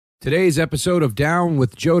Today's episode of Down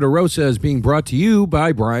with Joe DeRosa is being brought to you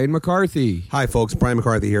by Brian McCarthy. Hi, folks. Brian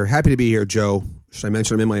McCarthy here. Happy to be here, Joe. Should I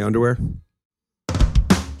mention I'm in my underwear?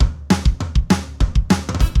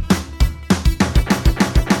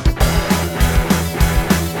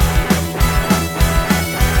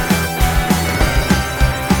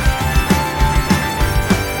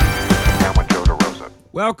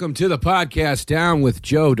 Welcome to the podcast, Down with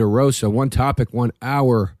Joe DeRosa. One topic, 1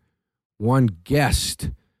 hour, one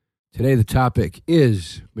guest. Today the topic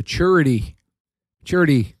is maturity.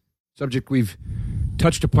 Maturity, subject we've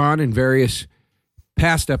touched upon in various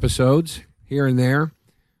past episodes here and there.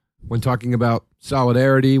 When talking about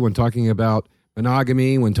solidarity, when talking about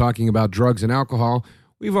monogamy, when talking about drugs and alcohol,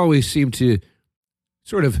 we've always seemed to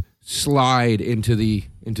sort of slide into the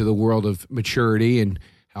world of maturity and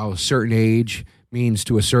how a certain age means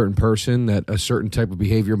to a certain person that a certain type of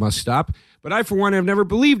behavior must stop. But I, for one, have never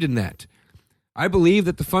believed in that. I believe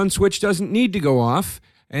that the fun switch doesn't need to go off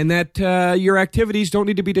and that your activities don't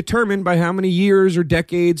need to be determined by how many years or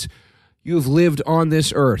decades you've lived on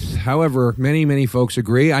this earth. However, many folks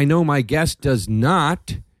agree. I know my guest does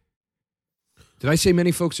not. Did I say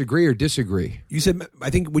many folks agree or disagree? You said, I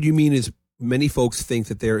think what you mean is many folks think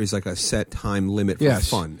that there is like a set time limit for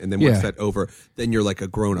fun. And then once that's over, then you're like a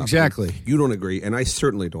grown-up. Exactly. And you don't agree, and I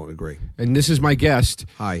certainly don't agree. And this is my guest.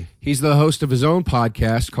 Hi. He's the host of his own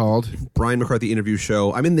podcast called Brian McCarthy Interview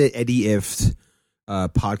Show. I'm in the Eddie Ifft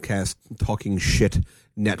podcast Talking Shit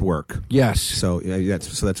Network. Yes. So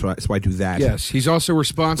that's why I do that. Yes. He's also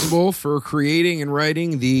responsible for creating and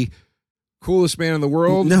writing the coolest man in the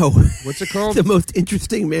world. No. What's it called? The most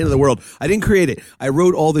interesting man in the world. I didn't create it. I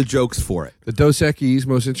wrote all the jokes for it. The Dos Equis,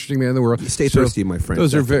 most interesting man in the world. Stay thirsty, my friend.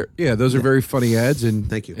 Those are very funny ads, and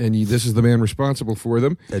thank you. And this is the man responsible for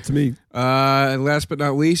them. That's me. And last but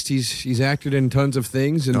not least, he's acted in tons of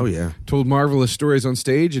things and told marvelous stories on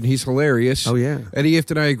stage, and he's hilarious. Oh yeah. Eddie Ifft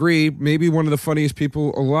and I agree, maybe one of the funniest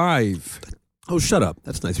people alive. Oh, shut up.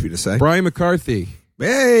 That's nice of you to say. Brian McCarthy.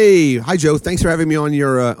 Hey, hi Joe. Thanks for having me on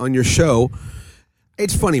your show.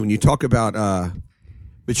 It's funny when you talk about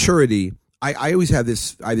maturity. I always have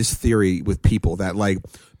this theory with people that like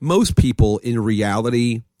most people in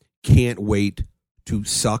reality can't wait to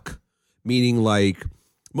suck. Meaning like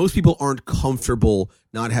most people aren't comfortable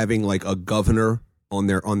not having like a governor on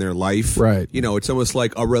their life. Right. You know, it's almost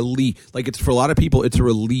like a relief. Like it's for a lot of people, it's a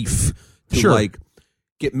relief to like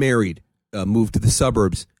get married, move to the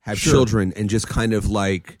suburbs, have children, and just kind of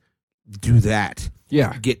like do that.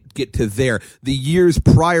 Yeah. Get to there. The years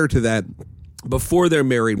prior to that, before they're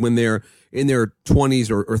married, when they're in their 20s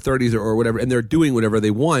or 30s or whatever, and they're doing whatever they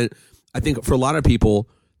want, I think for a lot of people,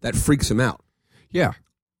 that freaks them out. Yeah.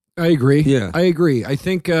 I agree. Yeah. I agree. I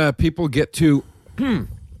think people get to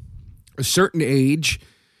a certain age.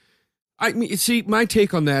 I mean, see, my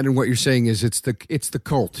take on that and what you're saying is it's the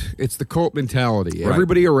cult. It's the cult mentality. Right.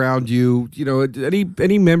 Everybody around you, you know,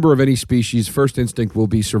 any member of any species, first instinct will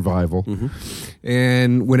be survival. Mm-hmm.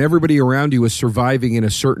 And when everybody around you is surviving in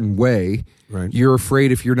a certain way, right, you're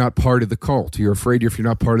afraid if you're not part of the cult. You're afraid if you're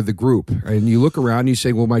not part of the group. And you look around and you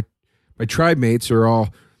say, well, my tribe mates are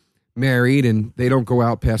all married and they don't go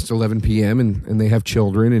out past 11 p.m. and they have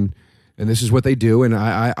children and this is what they do, and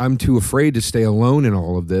I'm too afraid to stay alone in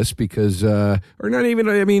all of this because, or not even.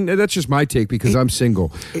 I mean, that's just my take because I'm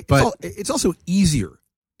single. But it's also easier.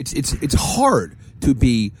 It's hard to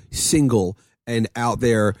be single and out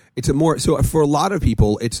there. So for a lot of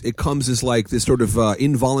people, it comes as like this sort of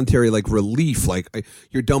involuntary like relief. Like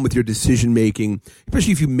you're done with your decision making,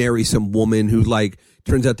 especially if you marry some woman who like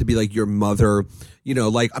turns out to be like your mother. You know,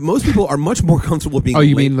 like most people are much more comfortable being. Oh,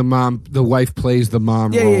 you mean the wife plays the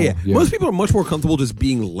mom role? Yeah. Most people are much more comfortable just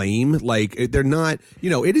being lame. Like they're not.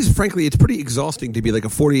 You know, it is frankly, it's pretty exhausting to be like a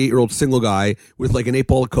 48-year-old single guy with like an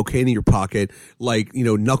 8-ball of cocaine in your pocket, like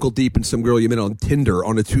knuckle deep in some girl you met on Tinder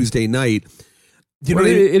on a Tuesday night. You know,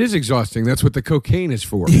 it is exhausting. That's what the cocaine is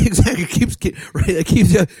for. Exactly. It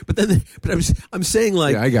keeps. But I'm saying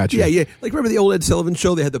like. Yeah, I got you. Yeah. Like remember the old Ed Sullivan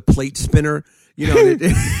Show? They had the plate spinner. You know,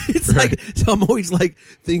 it's right. Like so. I'm always like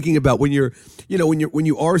thinking about when you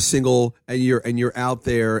are single and you're out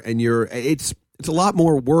there and it's a lot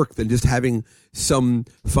more work than just having some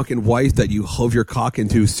fucking wife that you hove your cock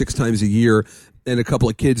into 6 times a year and a couple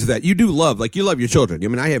of kids that you do love. Like you love your children. I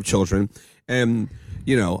mean, I have children and.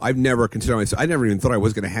 I've never considered myself. I never even thought I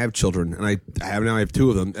was going to have children, and I have now. I have 2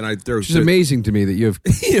 of them, and Which is amazing to me that you have.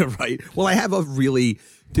 Yeah, right. Well, I have a really.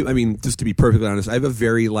 I mean, just to be perfectly honest, I have a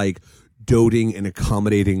very like doting and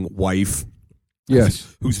accommodating wife.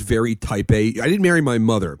 Yes, who's very type A. I didn't marry my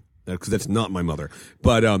mother because that's not my mother,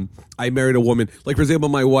 but I married a woman. Like for example,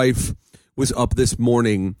 my wife was up this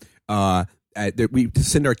morning we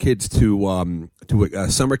send our kids to a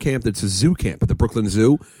summer camp that's a zoo camp at the Brooklyn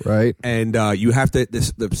Zoo. Right. And you have to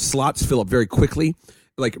the slots fill up very quickly.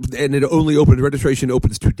 And it only opens, registration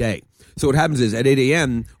opens today. So what happens is at 8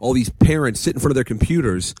 a.m., all these parents sit in front of their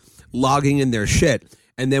computers, logging in their shit.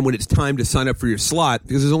 And then when it's time to sign up for your slot,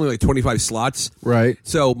 because there's only like 25 slots. Right.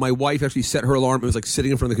 So my wife actually set her alarm. It was like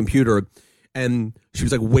sitting in front of the computer, and she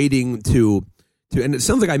was like waiting to and it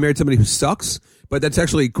sounds like I married somebody who sucks, but that's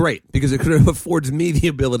actually great because it kind of affords me the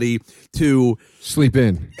ability to sleep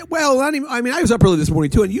in. Well, not even, I mean, I was up early this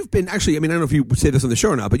morning too, and you've been actually, I mean, I don't know if you say this on the show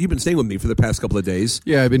or not, but you've been staying with me for the past couple of days.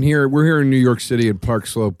 Yeah, I've been here. We're here in New York City in Park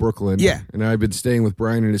Slope, Brooklyn. Yeah. And I've been staying with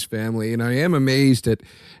Brian and his family, and I am amazed at,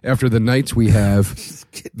 after the nights we have,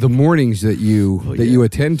 the mornings that you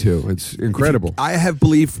attend to. It's incredible. I have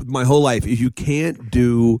believed my whole life, if you can't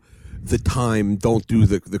do the time, don't do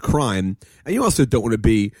the crime. And you also don't want to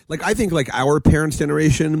be like, I think like our parents'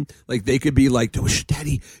 generation, like they could be like, oh,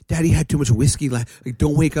 daddy had too much whiskey, like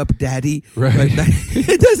don't wake up daddy. Right. Like,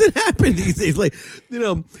 it doesn't happen these days. Like,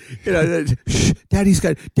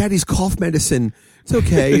 daddy's cough medicine. It's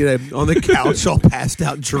okay, on the couch, all passed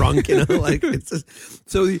out, drunk, like it's just,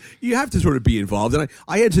 so you have to sort of be involved. And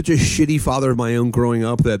I had such a shitty father of my own growing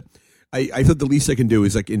up that I thought the least I can do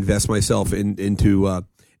is like invest myself into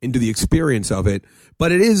the experience of it.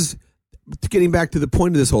 But it is, getting back to the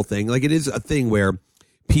point of this whole thing, like it is a thing where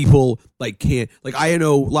people like can't, like I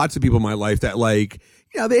know lots of people in my life that like,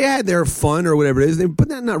 they had their fun or whatever it is, but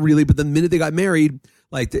not really. But the minute they got married,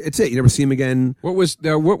 like it's it. You never see them again. What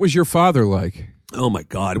was your father like? Oh my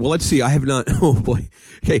God. Well, let's see. I have not. Oh boy.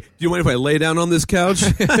 Okay. Do you mind if I lay down on this couch?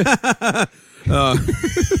 I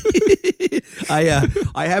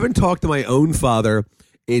haven't talked to my own father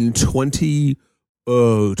in 22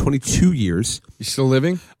 years. He's still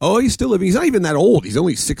living? Oh, he's still living. He's not even that old. He's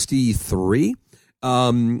only 63,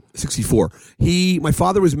 64. My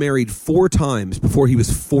father was married 4 times before he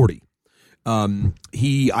was 40. My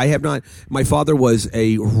father was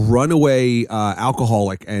a runaway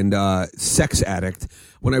alcoholic and sex addict.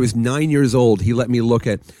 When I was 9 years old, he let me look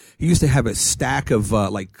at, he used to have a stack of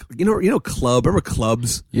remember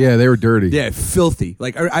clubs? Yeah, they were dirty. Yeah, filthy.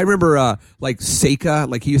 Like I remember like Seika,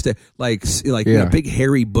 like he used to big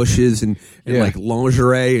hairy bushes and like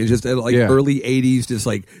lingerie and just early 80s, just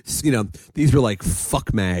like these were like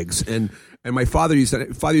fuck mags. And my father used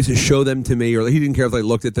to show them to me, or he didn't care if I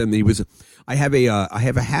looked at them. I have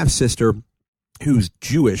a half sister who's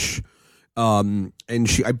Jewish, and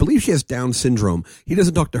I believe she has Down syndrome. He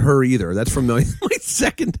doesn't talk to her either. That's from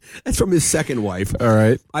that's from his second wife. All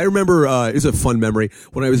right. I remember it was a fun memory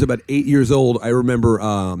when I was about 8 years old. I remember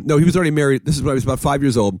no, he was already married. This is when I was about 5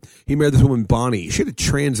 years old. He married this woman Bonnie. She had a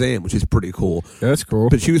Trans Am, which is pretty cool. That's cool.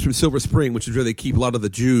 But she was from Silver Spring, which is where they keep a lot of the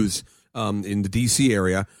Jews in the D.C.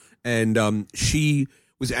 area. And she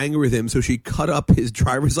was angry with him, so she cut up his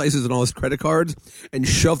driver's license and all his credit cards and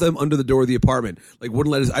shoved them under the door of the apartment. Like,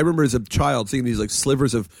 wouldn't let us. I remember as a child seeing these like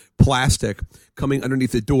slivers of plastic coming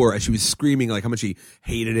underneath the door as she was screaming like how much she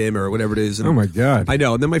hated him or whatever it is. And oh my God! I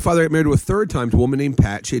know. And then my father got married to a third time to a woman named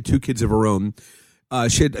Pat. She had 2 kids of her own.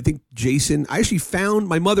 She had, I think, Jason. I actually found,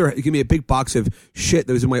 my mother gave me a big box of shit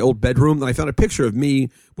that was in my old bedroom, and I found a picture of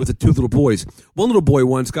me with the 2 little boys. One little boy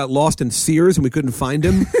once got lost in Sears, and we couldn't find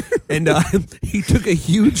him, and he took a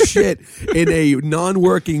huge shit in a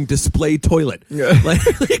non-working display toilet. Yeah. Like,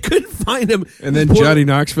 they couldn't find him. And then Johnny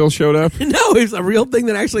Knoxville showed up? No, it was a real thing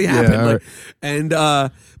that actually happened. Yeah, like,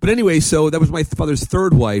 and but anyway, so that was my father's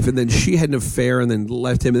third wife, and then she had an affair and then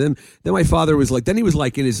left him. And then my father was like, then he was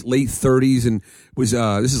like in his late 30s and was,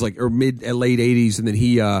 this is like, or late 80s. And then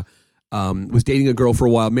he was dating a girl for a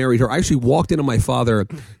while, married her. I actually walked into my father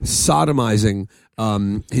sodomizing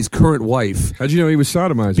his current wife. How'd you know he was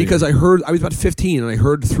sodomizing? Because I was about 15 and I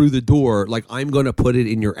heard through the door, like, I'm going to put it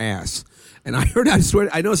in your ass. And I swear,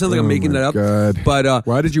 I know it sounds like I'm making that up. God. But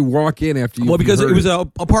why did you walk in after you? Well, because it was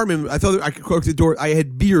an apartment. I thought I could close the door. I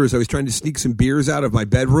had beers. I was trying to sneak some beers out of my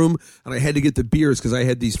bedroom, and I had to get the beers because I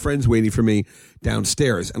had these friends waiting for me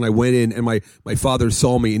downstairs. And I went in, and my father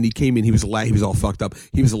saw me, and he came in. He was all fucked up.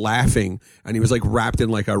 He was laughing, and he was like wrapped in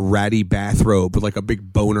like a ratty bathrobe with like a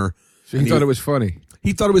big boner. So he thought it was funny.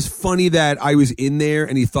 He thought it was funny that I was in there,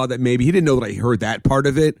 and he thought that maybe he didn't know that I heard that part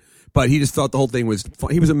of it, but he just thought the whole thing was fun.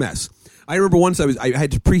 He was a mess. I remember once I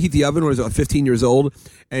had to preheat the oven when I was about 15 years old,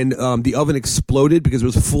 and the oven exploded because it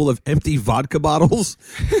was full of empty vodka bottles.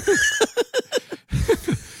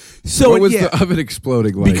 So what was the oven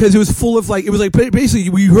exploding like? Because it was full of like, it was like basically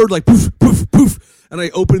we heard like poof, poof, poof, and I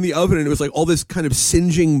opened the oven, and it was like all this kind of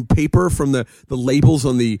singeing paper from the labels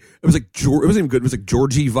on the. It was like it wasn't even good. It was like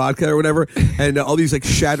Georgie vodka or whatever, and all these like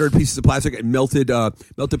shattered pieces of plastic and melted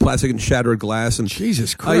plastic and shattered glass. And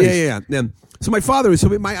Jesus Christ! Yeah. So my father was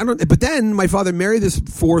but then my father married this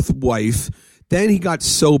fourth wife. Then he got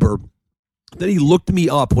sober. Then he looked me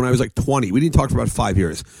up when I was like 20. We didn't talk for about 5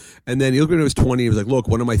 years. And then he looked when I was 20. He was like, look,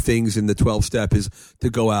 one of my things in the 12th step is to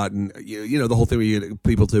go out and, you know, the whole thing where you get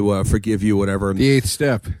people to forgive you, whatever. The 8th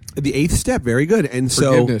step. The 8th step. Very good. And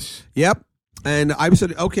Forgiveness. Yep. And I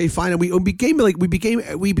said, okay, fine. And we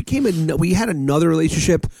had another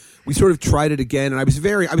relationship. We sort of tried it again. And I was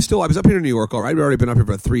up here in New York. All right. We'd already been up here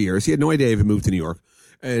for about 3 years. He had no idea I even moved to New York.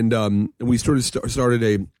 And we started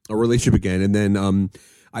a relationship again. And then,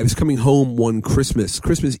 I was coming home one Christmas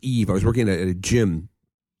Eve. I was working at a gym.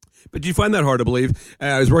 But do you find that hard to believe?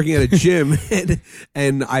 I was working at a gym,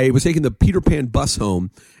 and I was taking the Peter Pan bus home,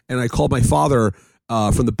 and I called my father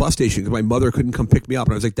from the bus station because my mother couldn't come pick me up.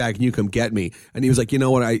 And I was like, Dad, can you come get me? And he was like, you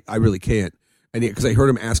know what? I really can't. And because I heard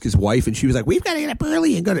him ask his wife, and she was like, we've got to get up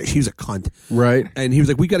early and go to. She was a cunt. Right. And he was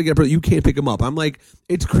like, we got to get up early. You can't pick him up. I'm like,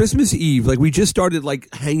 it's Christmas Eve. Like, we just started, like,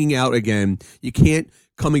 hanging out again. You can't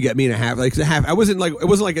come and get me in a half. Like, it wasn't like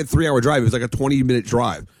a 3-hour drive. It was like a 20-minute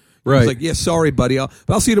drive. Right. I was like, yeah, sorry, buddy. I'll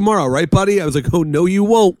see you tomorrow, right, buddy? I was like, oh, no, you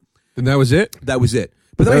won't. And that was it? That was it.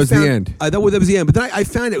 But then that was the end. That was the end. But then I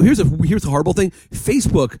found out, here's the horrible thing.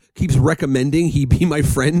 Facebook keeps recommending he be my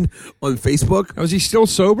friend on Facebook. Was he still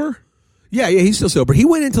sober? Yeah, he's still sober. He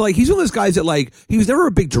went into he's one of those guys that he was never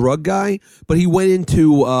a big drug guy, but he went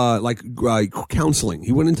into counseling.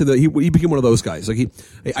 He went into he became one of those guys.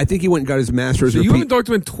 I think he went and got his master's. So you haven't talked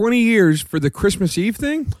to him in 20 years for the Christmas Eve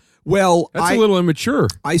thing? Well, that's a little immature.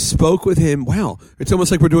 I spoke with him. Wow, it's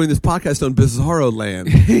almost like we're doing this podcast on Bizarro Land.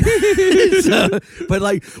 But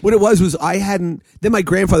what it was I hadn't. Then my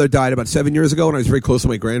grandfather died about 7 years ago, and I was very close to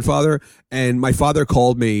my grandfather. And my father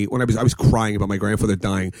called me when I was crying about my grandfather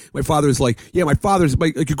dying. My father's like, "Yeah, your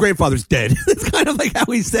grandfather's dead." It's kind of like how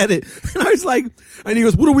he said it. And I was like, and he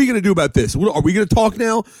goes, "What are we going to do about this? Are we going to talk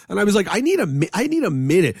now?" And I was like, "I need a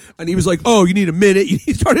minute." And he was like, "Oh, you need a minute."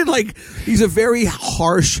 He started he's a very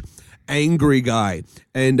harsh, angry guy,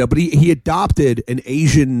 and but he adopted an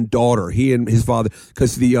Asian daughter. He and his father,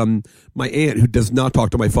 because my aunt, who does not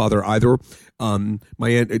talk to my father either, my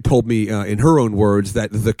aunt told me in her own words that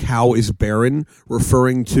the cow is barren,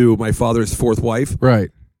 referring to my father's fourth wife.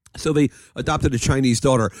 Right. So they adopted a Chinese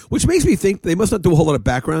daughter, which makes me think they must not do a whole lot of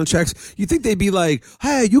background checks. You think they'd be like,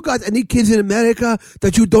 "Hey, you got any kids in America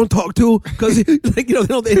that you don't talk to?" Because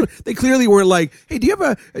they clearly weren't like, "Hey, do you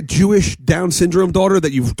have a Jewish Down syndrome daughter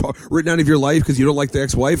that you've written out of your life because you don't like the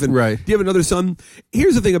ex-wife?" And right. Do you have another son?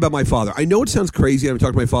 Here's the thing about my father. I know it sounds crazy. I've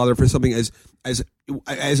talked to my father for something as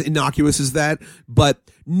innocuous as that, but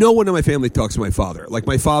no one in my family talks to my father. Like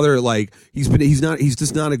my father, he's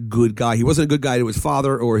just not a good guy. He wasn't a good guy to his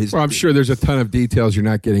father or his. Well, I'm sure there's a ton of details you're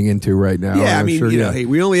not getting into right now. Yeah, I mean, sure, hey,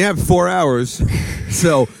 we only have 4 hours,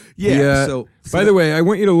 so yeah. So by the way, I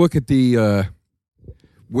want you to look at the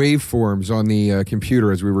waveforms on the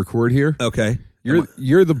computer as we record here. Okay,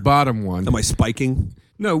 you're the bottom one. Am I spiking?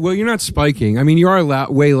 No, well, you're not spiking. I mean, you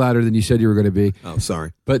are way louder than you said you were going to be. Oh,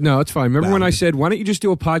 sorry. But no, it's fine. Remember when I said, why don't you just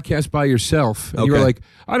do a podcast by yourself? And you were like,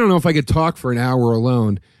 I don't know if I could talk for an hour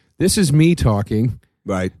alone. This is me talking.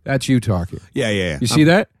 Right. That's you talking. Yeah. You see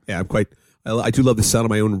that? Yeah, I do love the sound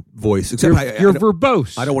of my own voice. Except you're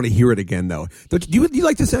verbose. I don't want to hear it again, though. Do you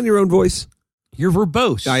like the sound of your own voice? You're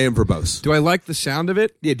verbose. I am verbose. Do I like the sound of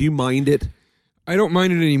it? Yeah, do you mind it? I don't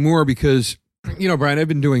mind it anymore because... Brian, I've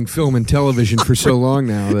been doing film and television for so long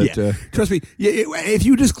now that... Trust me, if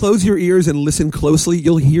you just close your ears and listen closely,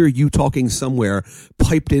 you'll hear you talking somewhere,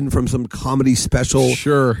 piped in from some comedy special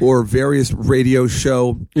or various radio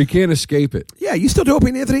show. You can't escape it. Yeah, you still do Opie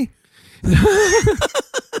and Anthony?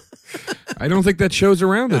 I don't think that show's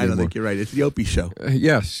around anymore. I don't think you're right. It's the Opie show.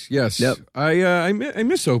 Yes. Yep. I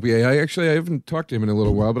miss Opie. I haven't talked to him in a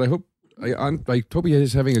little while, but I hope... I hope he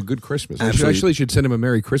is having a good Christmas. I actually should send him a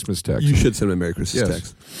Merry Christmas text. You should send him a Merry Christmas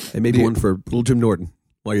text. And maybe one for little Jim Norton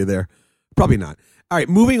while you're there. Probably not. All right,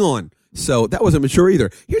 moving on. So that wasn't mature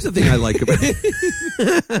either. Here's the thing I like about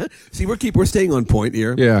it. See, we're staying on point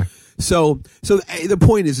here. Yeah. So the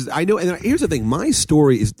point is I know, and here's the thing. My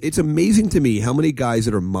story is, it's amazing to me how many guys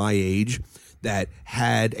that are my age that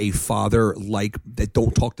had a father that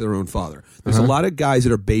don't talk to their own father. There's a lot of guys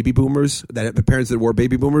that are baby boomers, that have parents that were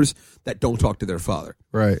baby boomers, that don't talk to their father.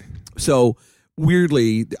 Right. So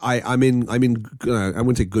weirdly, I'm in I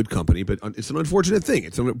wouldn't say good company, but it's an unfortunate thing.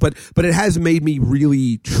 But it has made me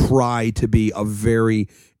really try to be a very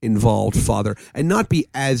involved father and not be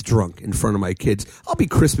as drunk in front of my kids. I'll be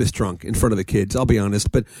Christmas drunk in front of the kids, I'll be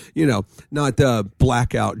honest, but not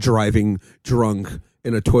blackout driving drunk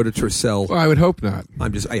in a Toyota Tercel. Well, I would hope not.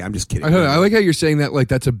 I'm just kidding. I like how you're saying that like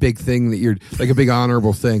that's a big thing, that you're like a big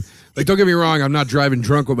honorable thing. Like, don't get me wrong, I'm not driving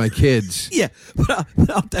drunk with my kids. Yeah, but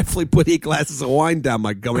I'll definitely put 8 glasses of wine down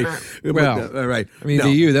my gummy. Well, all right. I mean, to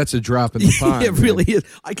you, that's a drop in the pond. It really is.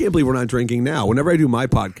 I can't believe we're not drinking now. Whenever I do my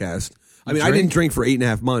podcast, I didn't drink for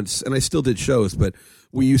 8.5 months, and I still did shows, but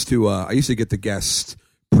we used to. I used to get the guests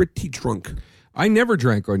pretty drunk. I never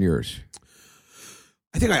drank on yours.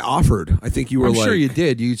 I think I offered. I think you were. I'm sure you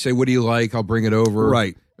did. You'd say, "What do you like? I'll bring it over."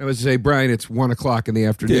 Right. I would say, Brian, it's 1:00 in the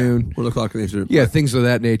afternoon. Yeah, 1:00 in the afternoon. Yeah, things of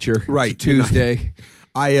that nature. Right. Tuesday.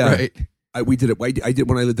 We did it. I did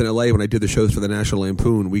when I lived in LA. When I did the shows for the National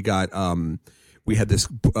Lampoon, we got we had this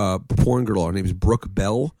porn girl. Her name is Brooke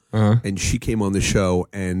Bell, and she came on the show,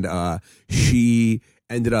 and she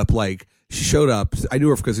ended up like. She showed up. I knew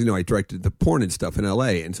her because I directed the porn and stuff in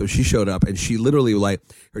L.A. And so she showed up, and she literally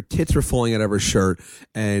her tits were falling out of her shirt,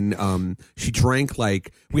 and she drank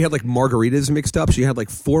we had margaritas mixed up. She had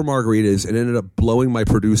 4 margaritas and ended up blowing my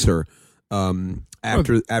producer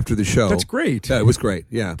after the show. That's great. Yeah, it was great.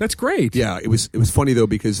 Yeah, that's great. Yeah, it was funny though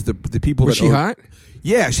because the people was that she hot?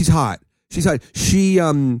 Yeah, she's hot. She's hot. She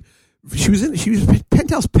was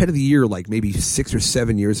Penthouse Pet of the Year maybe 6 or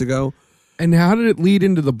 7 years ago. And how did it lead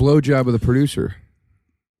into the blowjob of the producer?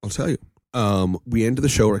 I'll tell you. We ended the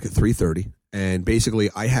show at 3:30, and basically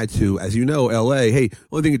I had to, as you know, L.A., hey,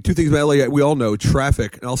 two things about L.A. we all know,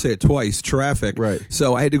 traffic, and I'll say it twice, traffic. Right.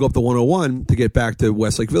 So I had to go up the 101 to get back to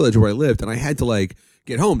Westlake Village where I lived, and I had to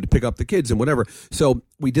get home to pick up the kids and whatever. So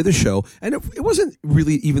we did the show, and it wasn't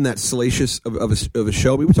really even that salacious of a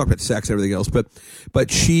show. I mean, we talked about sex and everything else, but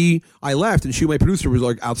I left, and my producer was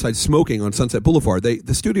outside smoking on Sunset Boulevard.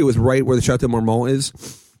 The studio was right where the Chateau Marmont is,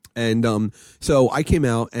 and so I came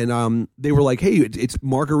out, and they were like, "Hey, it's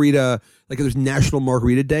margarita." There's National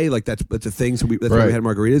Margarita Day, that's a thing. So that's why we had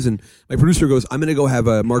margaritas. And my producer goes, "I'm going to go have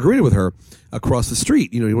a margarita with her across the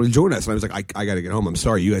street. You want to join us?" And I was like, "I got to get home. I'm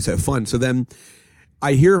sorry. You guys have fun." So then.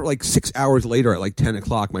 I hear 6 hours later at 10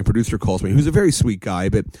 o'clock, my producer calls me, who's a very sweet guy,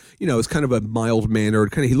 but, is kind of a mild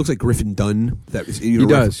mannered, he looks like Griffin Dunn. He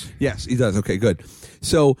does. Yes, he does. Okay, good.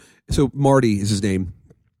 So Marty is his name.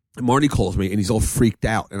 And Marty calls me and he's all freaked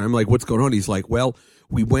out. And I'm like, what's going on? He's like, well,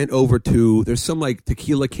 we went over to, there's some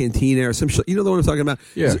tequila cantina or some shit. You know the one I'm talking about?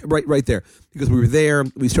 Yeah. It's right there. Because we were there,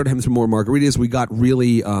 we started having some more margaritas. We got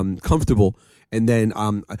really comfortable. And then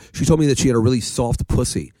she told me that she had a really soft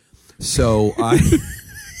pussy. So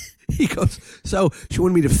he goes, so she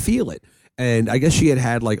wanted me to feel it. And I guess she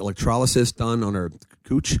had electrolysis done on her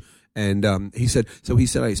cooch. And he said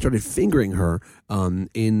I started fingering her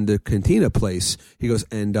in the cantina place. He goes,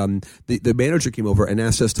 and the manager came over and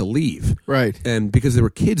asked us to leave. Right. And because there were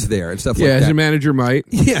kids there and stuff like that. Yeah, as a manager might.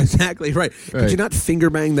 Yeah, exactly. Right. Could you not finger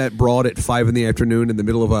bang that broad at 5 p.m. in the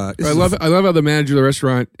middle of a... I love how the manager of the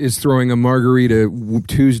restaurant is throwing a margarita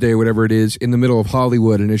Tuesday, whatever it is, in the middle of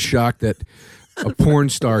Hollywood and is shocked that a porn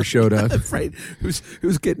star showed up. Right.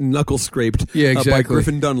 Who's getting knuckle scraped exactly. by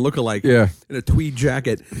Griffin Dunn lookalike in a tweed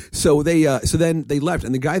jacket. So then they left,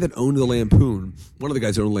 and the guy that owned the Lampoon, one of the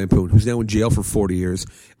guys that owned Lampoon, who's now in jail for 40 years.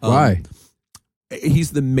 Why?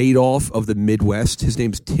 He's the Madoff of the Midwest. His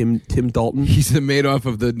name's Tim Dalton. He's the Madoff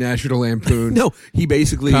of the National Lampoon. No, he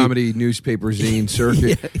basically... comedy, newspaper, zine,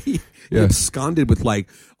 circuit. He absconded with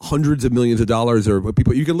hundreds of millions of dollars or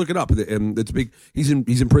people. You can look it up. And it's big. He's in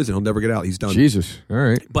prison. He'll never get out. He's done. Jesus. All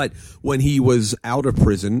right. But when he was out of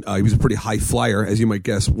prison, he was a pretty high flyer, as you might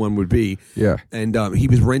guess one would be. Yeah. And he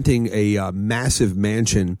was renting a massive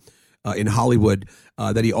mansion in Hollywood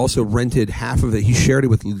that he also rented half of it. He shared it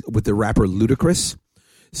with the rapper Ludacris.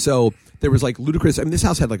 So there was Ludacris. I mean, this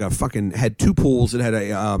house had had 2 pools. It had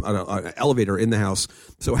an elevator in the house.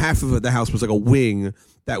 So half of the house was a wing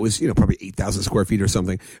that was, probably 8,000 square feet or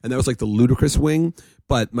something. And that was the Ludacris wing.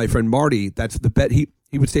 But my friend Marty, that's the bed. He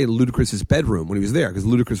would stay in Ludacris's bedroom when he was there because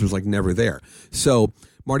Ludacris was never there. So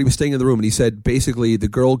Marty was staying in the room, and he said basically the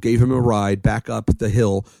girl gave him a ride back up the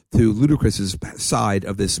hill to Ludacris's side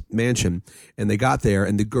of this mansion, and they got there,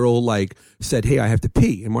 and the girl said, "Hey, I have to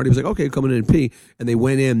pee," and Marty was like, "Okay, come in and pee," and they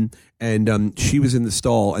went in, and she was in the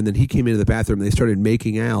stall, and then he came into the bathroom, and they started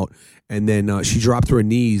making out, and then she dropped to her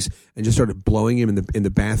knees and just started blowing him in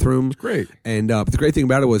the bathroom. That's great. And but the great thing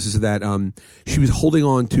about it is that she was holding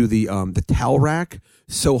on to the towel rack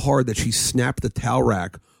so hard that she snapped the towel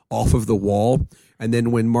rack off of the wall. And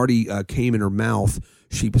then when Marty came in her mouth,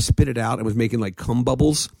 she spit it out and was making like cum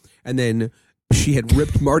bubbles. And then she had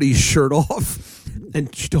ripped Marty's shirt off.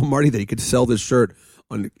 And she told Marty that he could sell this shirt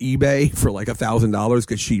on eBay for like $1,000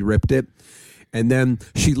 because she ripped it. And then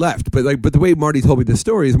she left. But the way Marty told me the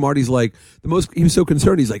story is Marty's like, he was so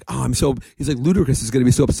concerned. He's like, he's like, Ludacris is going to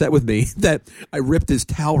be so upset with me that I ripped his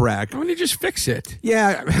towel rack. Why don't you just fix it?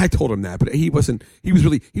 Yeah, I told him that, but he was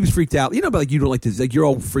freaked out. You know, but like, you don't like this, like, you're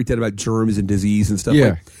all freaked out about germs and disease and stuff.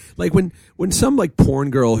 Yeah. Like when some like porn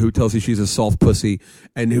girl who tells you she's a soft pussy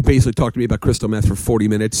and who basically talked to me about crystal meth for 40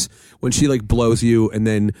 minutes, when she like blows you and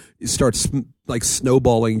then starts like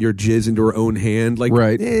snowballing your jizz into her own hand, like,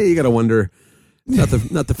 right. You got to wonder. Not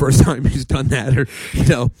the first time he's done that, or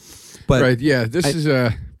but right, yeah. This is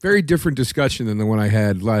a very different discussion than the one I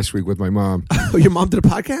had last week with my mom. Oh, your mom did a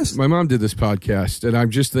podcast? My mom did this podcast, and I'm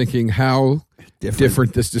just thinking how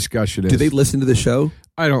different this discussion is. Do they listen to the show?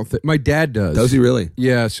 I don't think my dad does. Does he really?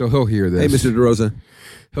 Yeah, so he'll hear this. Hey, Mr. DeRosa,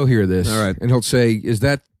 he'll hear this. All right, and he'll say, "Is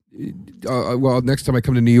that?" Well, next time I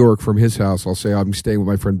come to New York from his house, I'll say I'm staying with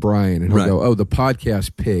my friend Brian, and he'll go, "Oh, the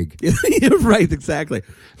podcast pig." Yeah, right, exactly.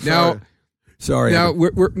 Now. Sorry. Now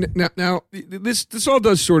now this all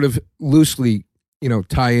does sort of loosely,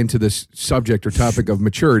 tie into this subject or topic of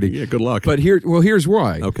maturity. Yeah, good luck. But here's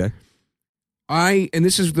why. Okay. And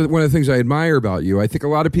this is one of the things I admire about you. I think a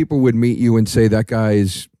lot of people would meet you and say that guy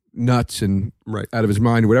is nuts and out of his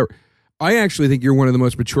mind or whatever. I actually think you're one of the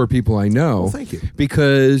most mature people I know. Well, thank you.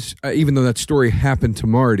 Because even though that story happened to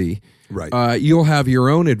Marty, you'll have your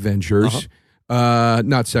own adventures. Uh-huh.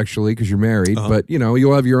 Not sexually because you're married, but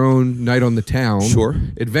you'll have your own night on the town,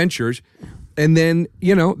 adventures, and then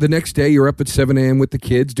the next day you're up at 7 a.m. with the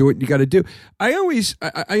kids, do what you got to do. I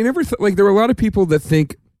never thought, like, there are a lot of people that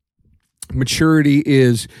think maturity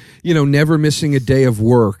is never missing a day of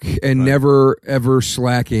work and never ever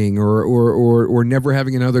slacking or never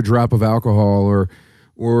having another drop of alcohol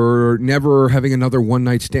or never having another one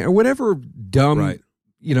night stand or whatever dumb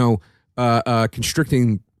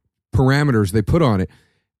constricting parameters they put on it.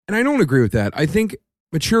 And I don't agree with that. I think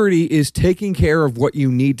maturity is taking care of what you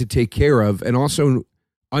need to take care of and also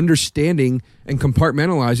understanding and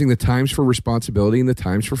compartmentalizing the times for responsibility and the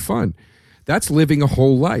times for fun. That's living a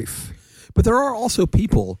whole life. But there are also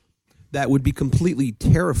people that would be completely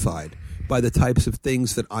terrified by the types of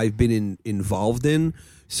things that I've been involved in.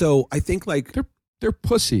 So I think like they're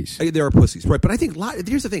pussies. There are pussies, right? But I think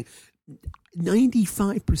here's the thing: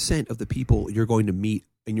 95% of the people you're going to meet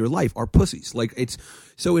in your life are pussies. Like, it's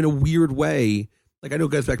so in a weird way. Like, I know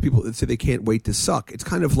guys back people that say they can't wait to suck. It's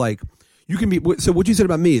kind of like you can be. So what you said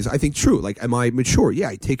about me is, I think, true. Like, am I mature? Yeah,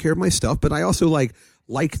 I take care of my stuff, but I also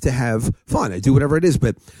like to have fun. I do whatever it is.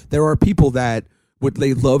 But there are people that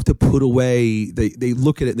they love to put away. They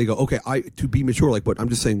look at it and they go, okay, to be mature. Like, what I'm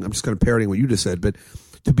just saying. I'm just kind of parroting what you just said, but.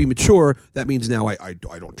 To be mature, that means now I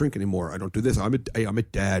don't drink anymore. I don't do this. I'm a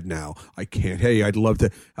dad now. I can't. Hey, I'd love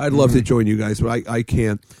to join you guys, but I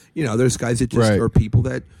can't. There's guys that just are people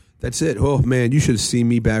that's it. Oh man, you should have seen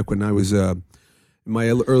me back when I was in my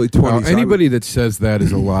early 20s. Anybody that says that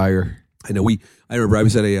is a liar. I know. I remember I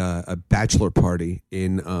was at a bachelor party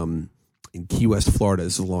in Key West, Florida.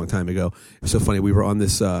 This is a long time ago. It was so funny. We were on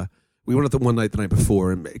this. We went out the night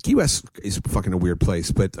before, and Key West is fucking a weird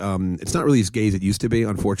place, but it's not really as gay as it used to be,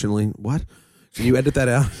 unfortunately. What? Can you edit that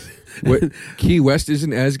out? What, Key West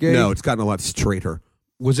isn't as gay? No, it's gotten a lot straighter.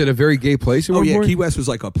 Was it a very gay place at one point? Key West was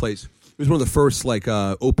like a place. It was one of the first like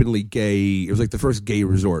openly gay. It was like the first gay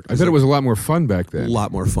resort. I bet it was a lot more fun back then. A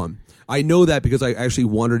lot more fun. I know that because I actually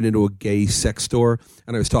wandered into a gay sex store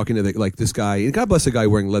and I was talking to this guy. And God bless the guy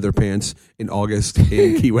wearing leather pants in August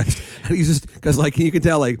in Key West. And he's just because you can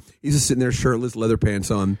tell he's just sitting there shirtless, leather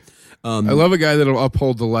pants on. I love a guy that'll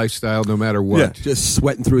uphold the lifestyle no matter what. Yeah, just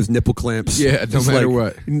sweating through his nipple clamps. Yeah, no matter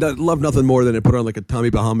what. Love nothing more than to put on like a Tommy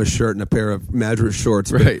Bahama shirt and a pair of Madras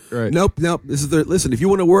shorts. Right. Nope. Listen, if you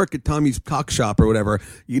want to work at Tommy's cock shop or whatever,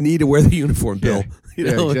 you need to wear the uniform, Bill.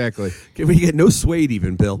 Yeah, exactly. We get no suede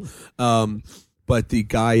even, Bill. But the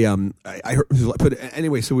guy, I heard. But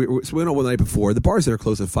anyway, so we went out one night before. The bars there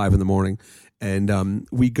close at 5 a.m. And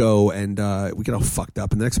we go and we get all fucked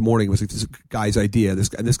up. And the next morning it was like this guy's idea.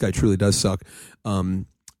 This guy truly does suck.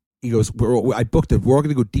 He goes, I booked it. We're all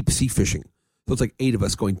going to go deep sea fishing. So it's like 8 of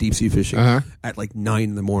us going deep sea fishing at like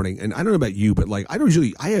 9 a.m. And I don't know about you, but like I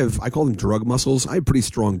call them drug muscles. I have pretty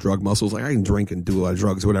strong drug muscles. Like I can drink and do a lot of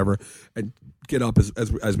drugs or whatever and get up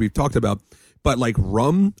as we've talked about. But like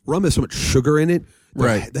rum has so much sugar in it.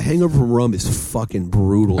 Right. The hangover from rum is fucking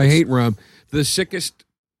brutal. I hate rum.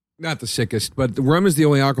 Not the sickest, but the rum is the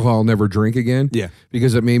only alcohol I'll never drink again. Yeah.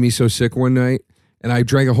 Because it made me so sick one night. and I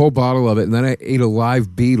drank a whole bottle of it, and then I ate a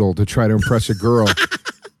live beetle to try to impress a girl.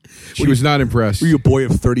 She was not impressed. Were you a boy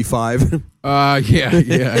of 35? Yeah.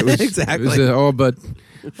 It was, Exactly. It was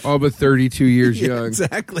all but 32 years young.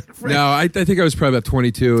 Exactly. Right. No, I think I was probably about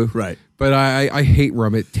 22. Right. But I hate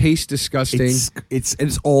rum. It tastes disgusting.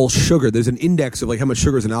 It's all sugar. There's an index of like how much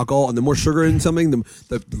sugar is in alcohol, and the more sugar in something,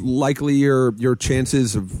 the likelier your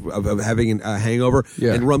chances of having a hangover.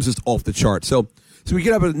 Yeah. And rum's just off the chart. So we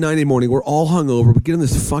get up at 9 in the morning. We're all hungover. We get on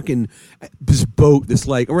this boat.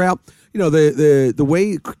 We're out. You know, the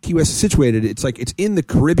way Key West is situated, it's like it's in the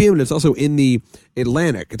Caribbean, and it's also in the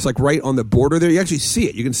Atlantic. It's like right on the border there. You actually see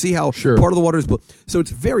it. You can see how part of the water is blue. So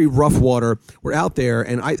it's very rough water. We're out there,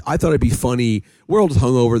 and I thought it'd be funny. We're all just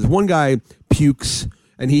hungover. There's one guy pukes,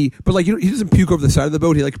 and he doesn't puke over the side of the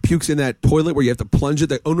boat. He like pukes in that toilet where you have to plunge it.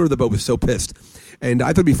 The owner of the boat was so pissed. And I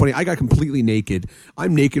thought it'd be funny. I got completely naked.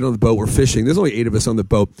 I'm naked on the boat. We're fishing. There's only 8 of us on the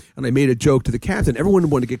boat. And I made a joke to the captain. Everyone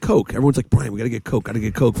wanted to get Coke. Everyone's like, Brian, we got to get Coke. Got to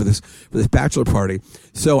get Coke for this bachelor party.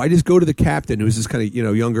 So I just go to the captain, who's this kind of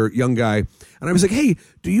young guy. And I was like, hey,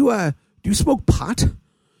 do you smoke pot?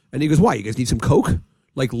 And he goes, why? You guys need some Coke?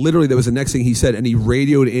 Like literally, that was the next thing he said, and he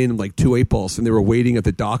radioed in like 2 8-balls, and they were waiting at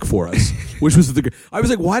the dock for us. Which was I was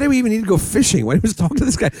like, why do we even need to go fishing? Why do we just talk to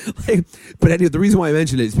this guy? But anyway, the reason why I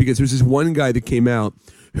mentioned it is because there's this one guy that came out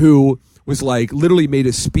who was like literally made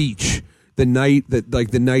a speech the night of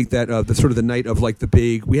like the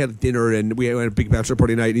big. We had dinner and we had a big bachelor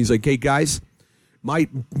party night, and he's like, hey guys,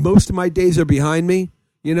 most of my days are behind me.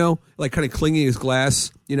 You know, like kind of clinging his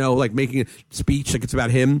glass, you know, like making a speech like it's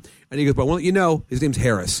about him. And he goes, but I won't let you know, his name's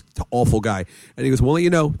Harris. It's an awful guy. And he goes, won't let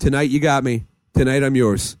you know, tonight you got me. Tonight I'm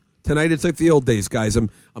yours. Tonight it's like the old days, guys.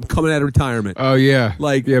 I'm coming out of retirement. Oh, yeah.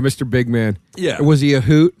 Like, yeah, Mr. Big Man. Yeah. Was he a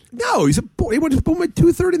hoot? No, he's a boy. He went to boom at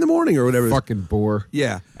 2:30 in the morning or whatever. Fucking bore.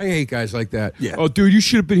 Yeah. I hate guys like that. Yeah. Oh, dude, you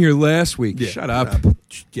should have been here last week. Yeah, Shut up.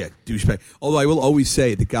 Yeah, douchebag. Although I will always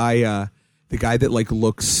say the guy that like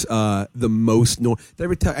looks the most.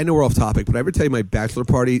 I know we're off topic, but I ever tell you my bachelor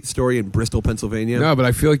party story in Bristol, Pennsylvania? No, but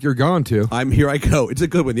I feel like you're going to. Here I go. It's a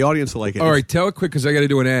good one. The audience will like it. All right, tell it quick because I got to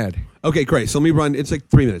do an ad. Okay, great. So let me run. It's like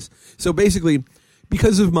 3 minutes. So basically,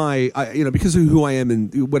 because of because of who I am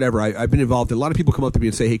and whatever, I've been involved. A lot of people come up to me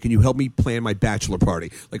and say, "Hey, can you help me plan my bachelor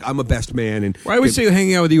party?" Like I'm a best man, and I would say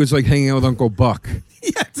hanging out with you was like hanging out with Uncle Buck.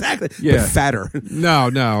 Yeah, exactly. Yeah, but fatter. No,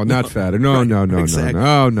 not fatter. No, right. no. Exactly.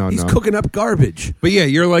 No. He's cooking up garbage. But yeah,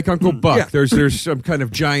 you're like Uncle Buck. Yeah. There's some kind of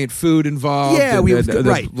giant food involved. Yeah,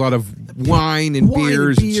 right. A lot of wine and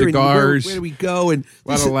beers and cigars. Where do we go? And a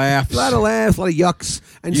lot of laughs. A lot of yucks.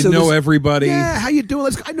 And you know everybody. Yeah, how you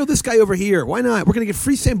doing? I know this guy over here. Why not? We're gonna get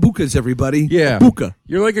free sambucas, everybody. Yeah, Buka.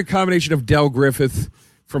 You're like a combination of Del Griffith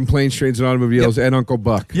from Planes, Trains, and Automobiles and Uncle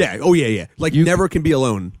Buck. Yeah. Oh yeah. Like you never can be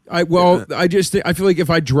alone. I feel like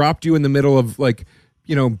if I dropped you in the middle of like,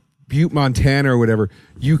 Butte, Montana or whatever,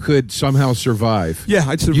 you could somehow survive. Yeah,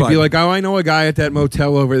 I'd survive. You'd be like, oh, I know a guy at that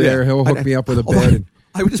motel over there. Yeah. He'll hook me up with a bed.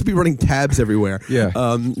 I would just be running tabs everywhere. Yeah.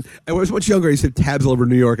 And when I was much younger, I used to have tabs all over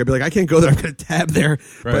New York. I'd be like, I can't go there. I'm going to tab there.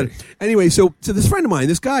 Right. But anyway, so this friend of mine,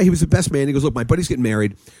 this guy, he was the best man. He goes, look, my buddy's getting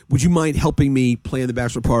married. Would you mind helping me plan the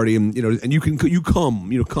bachelor party? And and you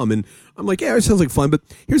come. And I'm like, yeah, it sounds like fun. But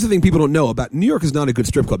here's the thing people don't know about New York is not a good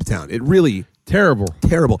strip club town. It really terrible.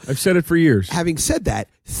 I've said it for years. Having said that,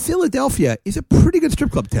 Philadelphia is a pretty good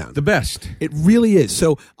strip club town. The best. It really is.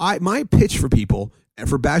 So my pitch for people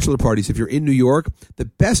for bachelor parties, if you're in New York, the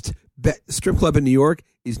best strip club in New York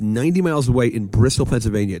is 90 miles away in Bristol,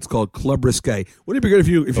 Pennsylvania. It's called Club Risque. Wouldn't it be good if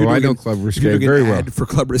you're doing I know Club Risque very well. For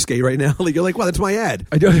Club Risque right now? Like, you're like, wow, that's my ad.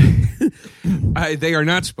 I don't. They are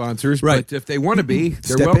not sponsors, right. But if they want to be,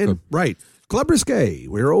 they're Step welcome. In. Right. Club Risque.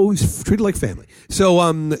 We're always treated like family. So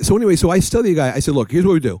anyway, so I tell the guy, I said, look, here's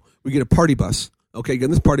what we do. We get a party bus. Okay, get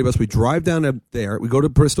in this party bus. We drive down there. We go to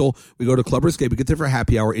Bristol. We go to Club Risque. We get there for a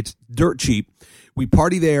happy hour. It's dirt cheap. We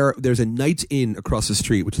party there. There's a Knights Inn across the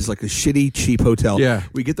street, which is like a shitty, cheap hotel. Yeah.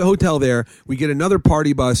 We get the hotel there. We get another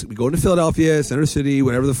party bus. We go into Philadelphia, Center City,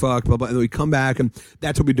 whatever the fuck, blah, blah, and then we come back, and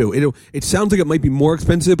that's what we do. It sounds like it might be more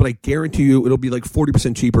expensive, but I guarantee you it'll be like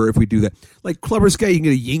 40% cheaper if we do that. Like Club Risque, you can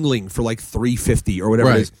get a Yingling for like $3.50 or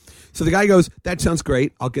whatever it is. So the guy goes, that sounds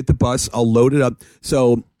great. I'll get the bus. I'll load it up.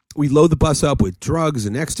 So we load the bus up with drugs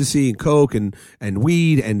and ecstasy and coke and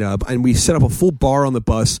weed and we set up a full bar on the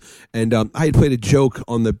bus. And I had played a joke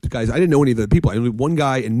on the guys. I didn't know any of the people. I knew one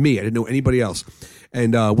guy and me. I didn't know anybody else.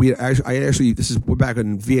 And I actually this is back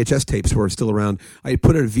when VHS tapes were still around. I had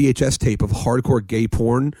put in a VHS tape of hardcore gay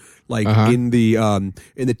porn in the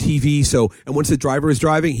TV. So, and once the driver was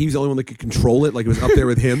driving, he was the only one that could control it. Like it was up there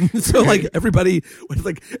with him. So like everybody was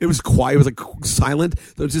like, it was quiet. It was like silent.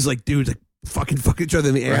 So it's just like dudes like fuck each other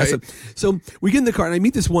in the ass. Right. So we get in the car and I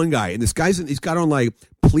meet this one guy, and this guy's he's got on like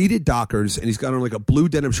pleated Dockers, and he's got on like a blue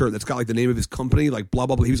denim shirt that's got like the name of his company, like blah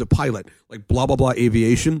blah blah. He was a pilot, like blah blah blah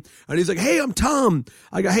aviation, and he's like, "Hey, I'm Tom."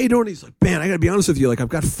 I go, "Hey, doing?" He's like, "Man, I got to be honest with you. Like, I've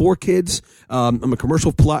got 4 kids. I'm a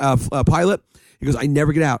commercial pilot." He goes, I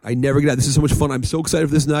never get out. This is so much fun. I'm so excited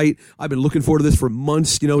for this night. I've been looking forward to this for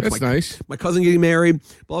months. You know, That's nice. My cousin getting married,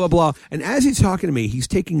 blah, blah, blah. And as he's talking to me, he's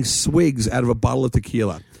taking swigs out of a bottle of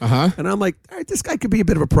tequila. And I'm like, all right, this guy could be a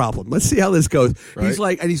bit of a problem. Let's see how this goes. Right. He's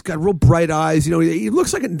like, and he's got real bright eyes. You know, he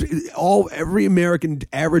looks like every American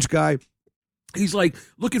average guy. He's like,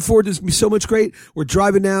 looking forward to this. It's going to be so much great. We're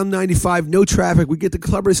driving down 95, no traffic. We get to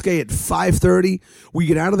Club Risque at 5:30. We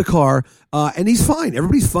get out of the car, and he's fine.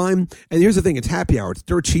 Everybody's fine. And here's the thing. It's happy hour. It's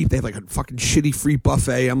dirt cheap. They have like a fucking shitty free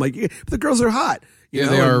buffet. I'm like, yeah, but the girls are hot. Yeah,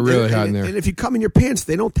 they are really hot in there. And if you come in your pants,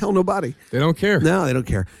 they don't tell nobody. They don't care. No, they don't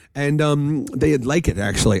care. And they like it,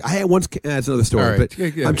 actually. I had once, that's another story, Right.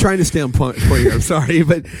 but I'm trying to stay on point for you. I'm sorry.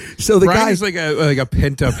 But so the Brian guy is like a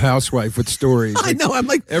pent-up housewife with stories. I know. I'm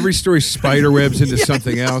like, every story spider webs into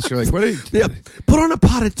something else. You're like, what are you? Yeah, put on a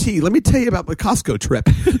pot of tea. Let me tell you about my Costco trip.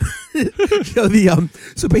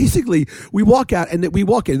 So basically, we walk out and we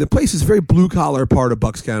walk in. The place is a very blue collar part of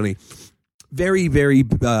Bucks County. Very, very,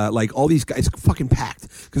 like all these guys fucking packed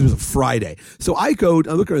because it was a Friday. So I look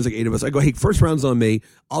around, there's like 8 of us. I go, hey, first round's on me.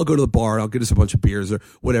 I'll go to the bar. I'll get us a bunch of beers or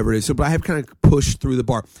whatever it is. So, but I have kind of pushed through the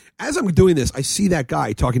bar. As I'm doing this, I see that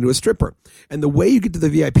guy talking to a stripper. And the way you get to the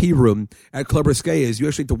VIP room at Club Risque is you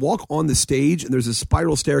actually have to walk on the stage, and there's a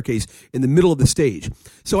spiral staircase in the middle of the stage.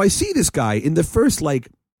 So I see this guy in the first,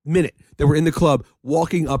 minute that we're in the club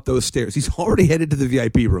walking up those stairs. He's already headed to the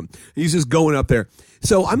VIP room. He's just going up there.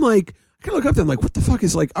 So I'm like, I kind of look up there, I'm like, what the fuck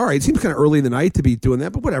is all right, it seems kind of early in the night to be doing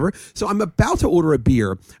that, but whatever. So I'm about to order a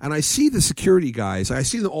beer, and I see the security guys. I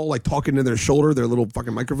see them all talking in their shoulder, their little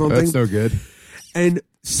fucking microphone thing. That's no good. And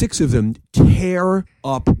 6 of them tear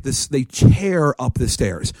up the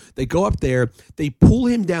stairs. They go up there, they pull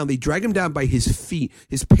him down, they drag him down by his feet.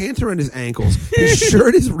 His pants are around his ankles. His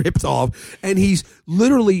shirt is ripped off, and he's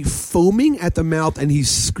literally foaming at the mouth, and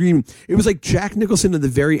he's screaming. It was like Jack Nicholson at the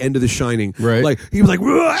very end of The Shining. Right. Like he was like,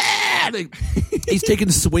 he's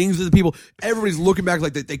taking swings at the people. Everybody's looking back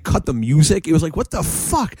like they cut the music. It was like, what the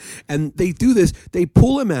fuck? And they do this. They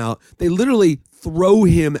pull him out. They literally throw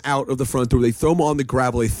him out of the front door. They throw him on the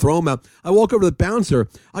gravel. They throw him out. I walk over to the bouncer.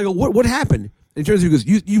 I go, what happened? And he turns to me and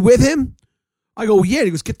goes, you with him? I go, yeah. And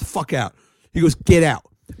he goes, get the fuck out. He goes, get out.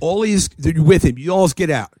 All he's with him. You all get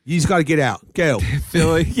out. You just got to get out. Go.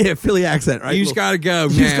 Philly? Yeah, Philly accent, right? You just got to go.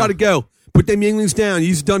 You just got to go. Put them Yinglings down. You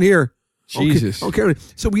just done here. Jesus. Okay.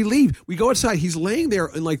 So we leave. We go outside. He's laying there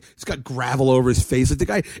and he's got gravel over his face. Like the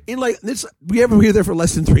guy in this. We were there for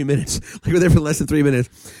less than 3 minutes. We were there for less than 3 minutes.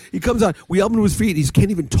 He comes out. We help him to his feet. He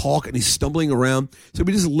can't even talk and he's stumbling around. So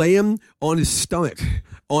we just lay him on his stomach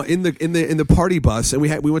in the party bus, and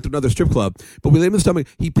we went to another strip club. But we laid him on his stomach.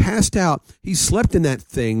 He passed out. He slept in that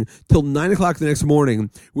thing till 9 o'clock the next morning.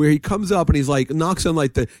 Where he comes up and he's knocks on he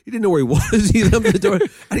didn't know where he was. He's up the door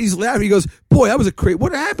and he's laughing. He goes, "Boy, that was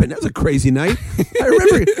what happened? That was a crazy night. I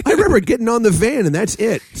remember getting on the van, and that's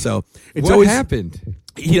it." So what happened?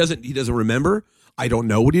 He doesn't remember. I don't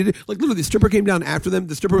know what he did. Literally, the stripper came down after them.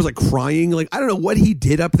 The stripper was crying. I don't know what he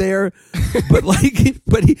did up there, but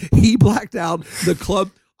he blacked out. The club.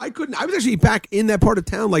 I couldn't. I was actually back in that part of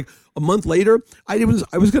town a month later. I was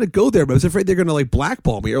going to go there, but I was afraid they're going to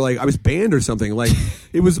blackball me or I was banned or something.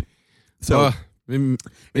 It was so. Maybe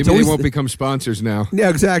they won't become sponsors now. Yeah,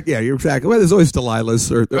 exactly. Yeah, you're exactly. Well, there's always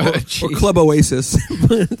Delilah's or Club Oasis.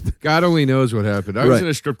 God only knows what happened. I was in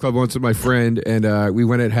a strip club once with my friend, and we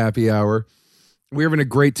went at happy hour. We were having a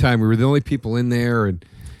great time. We were the only people in there, and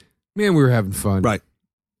man, we were having fun. Right.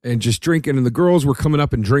 And just drinking, and the girls were coming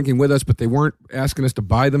up and drinking with us, but they weren't asking us to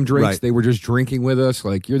buy them drinks. Right. They were just drinking with us.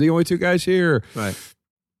 You're the only 2 guys here. Right.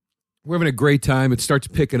 We're having a great time. It starts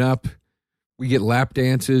picking up. We get lap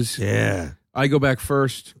dances. Yeah. I go back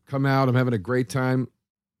first, come out, I'm having a great time.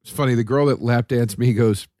 It's funny, the girl that lap danced me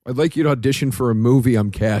goes, "I'd like you to audition for a movie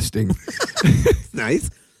I'm casting." Nice.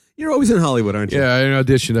 You're always in Hollywood, aren't you? Yeah, I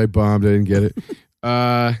auditioned, I bombed, I didn't get it.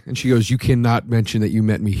 And she goes, "You cannot mention that you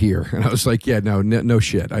met me here." And I was like, yeah, no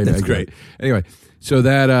shit. That's great. Anyway, so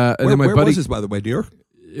that, and then my where buddy, was this, by the way, New York?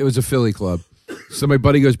 It was a Philly club. So my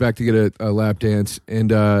buddy goes back to get a lap dance,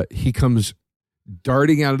 and he comes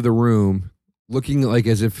darting out of the room, looking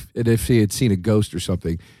as if he had seen a ghost or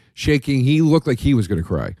something, shaking. He looked like he was going to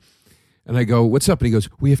cry. And I go, "What's up?" And he goes,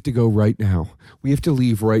 "We have to go right now. We have to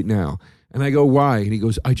leave right now." And I go, "Why?" And he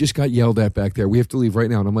goes, "I just got yelled at back there. We have to leave right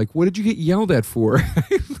now." And I'm like, "What did you get yelled at for?"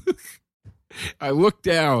 I look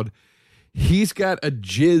down. he's got a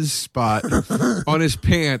jizz spot on his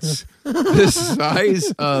pants the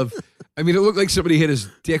size of, I mean, it looked like somebody hit his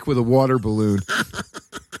dick with a water balloon.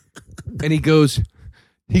 And he goes,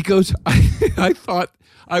 I thought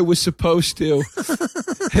I was supposed to.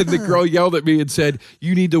 And the girl yelled at me and said,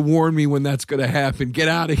 you need to warn me when that's going to happen. Get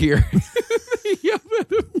out of here. He yelled at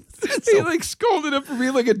him. He like scolded him for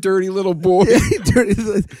being like a dirty little boy.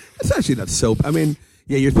 That's actually not soap. I mean,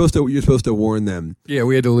 yeah, you're supposed to warn them. Yeah,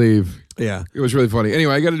 we had to leave. Yeah. It was really funny.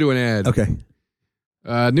 Anyway, I got to do an ad. Okay.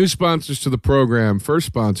 New sponsors to the program. First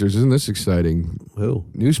sponsors. Isn't this exciting? Oh.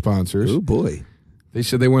 New sponsors. Oh, boy. They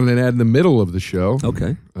said they wanted an ad in the middle of the show.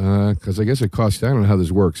 Okay. Because I guess it costs, I don't know how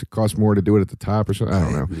this works. It costs more to do it at the top or something. I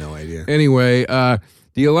don't know. have no idea. Anyway,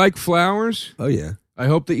 do you like flowers? Oh, yeah. I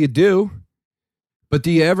hope that you do. But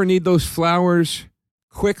do you ever need those flowers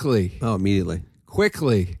quickly? Oh, immediately.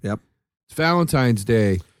 Quickly. Yep. It's Valentine's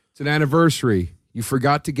Day. It's an anniversary. You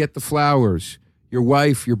forgot to get the flowers. Your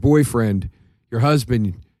wife, your boyfriend, your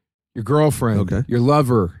husband, your girlfriend, your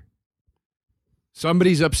lover.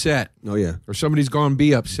 Somebody's upset. Oh, yeah. Or somebody's going to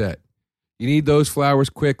be upset. You need those flowers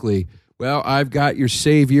quickly. Well, I've got your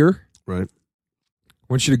savior. Right. I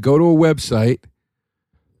want you to go to a website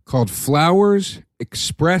called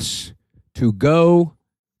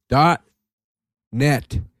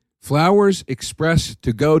flowersexpresstogo.net.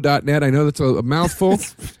 flowersexpresstogo.net. I know that's a mouthful,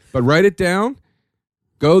 but write it down.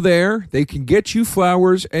 Go there. They can get you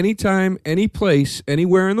flowers anytime, any place,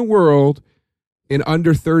 anywhere in the world in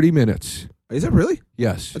under 30 minutes. Is that really?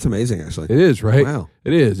 Yes. That's amazing, actually. It is, right? Wow.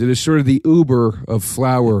 It is. It is sort of the Uber of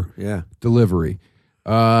flower delivery.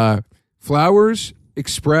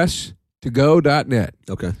 flowersexpresstogo.net.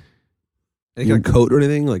 Okay. Any kind of code or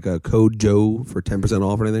anything? Like a code Joe for 10%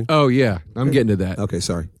 off or anything? Oh, yeah. I'm getting to that. Okay,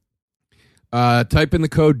 sorry. Type in the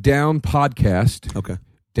code DOWN podcast. Okay.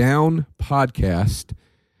 DOWN podcast.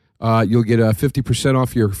 You'll get 50%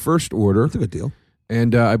 off your first order. That's a good deal.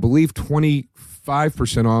 And I believe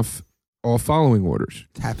 25% off all following orders.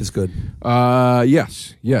 Half is good.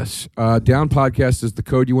 Yes. Down podcast is the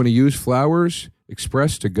code you want to use.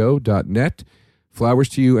 flowersexpresstogo.net. Flowers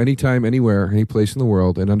to you anytime, anywhere, any place in the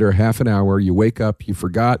world. In under half an hour, you wake up, you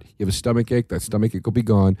forgot, you have a stomach ache. That stomach ache will be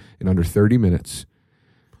gone in under 30 minutes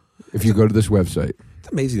if you go to this website. It's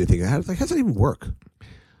amazing to think. How does that even work?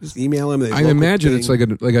 Just email them. I imagine it's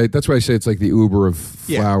that's why I say it's like the Uber of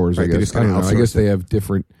flowers. Right, I guess. I don't know. I guess they have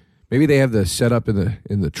different. Maybe they have the setup in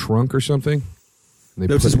the trunk or something. You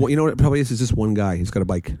know what it probably is? It's just one guy. He's got a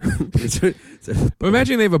bike. Well,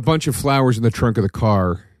 imagine they have a bunch of flowers in the trunk of the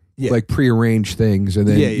car, like prearranged things, and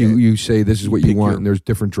then you say this is what you want, and there's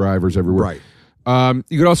different drivers everywhere. Right.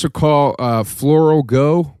 You could also call Floral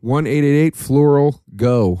Go 1-888-Floral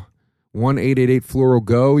Go 1-888-Floral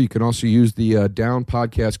Go. You can also use the Down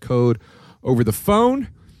Podcast code over the phone.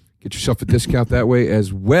 Get yourself a discount that way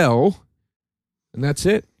as well, and that's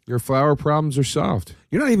it. Your flower problems are solved.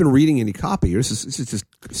 You're not even reading any copy. You're just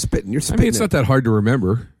spitting. You're spitting. I mean, it's not that hard to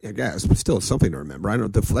remember. I guess, but still, it's something to remember. I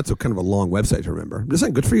don't. That's kind of a long website to remember. I'm just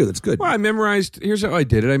saying, good for you. That's good. Well, I memorized. Here's how I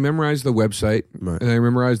did it. I memorized the website, and I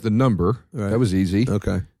memorized the number. Right. That was easy.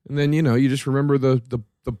 Okay. And then you just remember the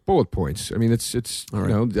bullet points. I mean, it's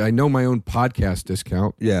right. I know my own podcast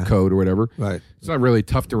discount code or whatever. Right. It's not really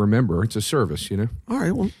tough to remember. It's a service, All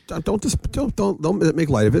right. Well, don't make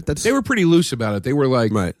light of it. They were pretty loose about it. They were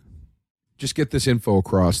like, right. Just get this info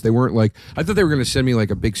across. They weren't like, I thought they were going to send me like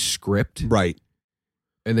a big script. Right.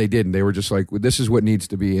 And they didn't. They were just like, well, this is what needs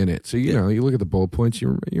to be in it. So, you know, you look at the bullet points,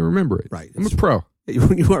 you remember it. Right. I'm a pro.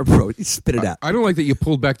 You are a pro. You spit it out. I don't like that you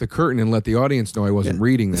pulled back the curtain and let the audience know I wasn't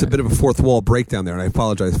reading that. It's a bit of a fourth wall breakdown there, and I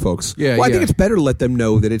apologize, folks. Yeah, I think it's better to let them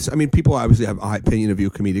know that it's, I mean, people obviously have a high opinion of you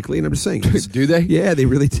comedically, and I'm just saying. Do they? Yeah, they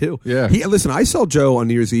really do. Yeah. Listen, I saw Joe on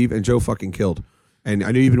New Year's Eve, and Joe fucking killed. And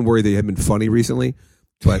I know you've been worried that you haven't been funny recently,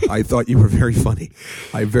 but I thought you were very funny.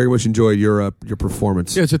 I very much enjoyed your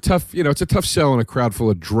performance. Yeah, it's a tough sell in a crowd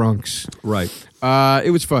full of drunks. Right.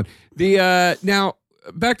 It was fun. Now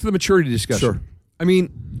back to the maturity discussion. Sure. I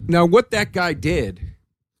mean, now what that guy did,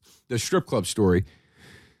 the strip club story,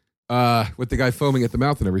 with the guy foaming at the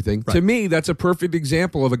mouth and everything. Right. To me, that's a perfect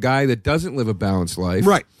example of a guy that doesn't live a balanced life.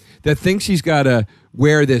 Right. That thinks he's got to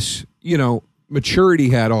wear this,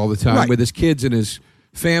 maturity hat all the time with his kids and his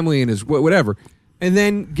family and his whatever. And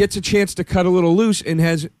then gets a chance to cut a little loose and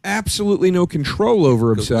has absolutely no control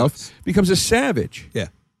over himself, becomes a savage. Yeah.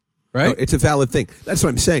 Right? No, it's a valid thing. That's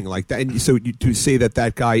what I'm saying. Like that, and so to say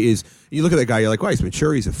that guy is, you look at that guy, you're like, wow, he's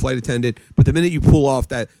mature, he's a flight attendant. But the minute you pull off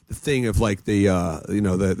the thing of like the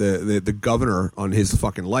governor on his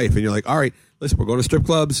fucking life, and you're like, all right, listen, we're going to strip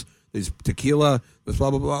clubs, there's tequila, there's blah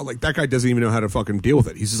blah blah. Like that guy doesn't even know how to fucking deal with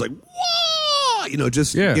it. He's just like, whoa,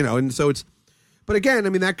 just and so it's. But again, I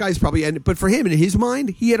mean, that guy's probably. But for him, in his mind,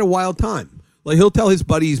 he had a wild time. Like he'll tell his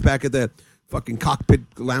buddies back at the fucking cockpit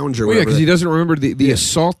lounge or whatever. Yeah, because he doesn't remember the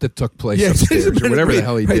assault that took place upstairs or whatever the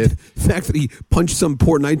hell he did. The fact that he punched some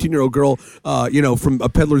poor 19-year-old girl, from a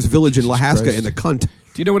peddler's village in Lahaska in the cunt. Do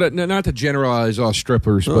you know what? Not to generalize all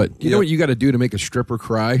strippers, but you know what you got to do to make a stripper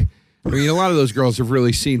cry? I mean, a lot of those girls have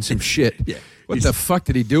really seen some shit. Yeah. What the fuck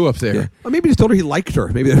did he do up there? Yeah. Well, maybe he just told her he liked her.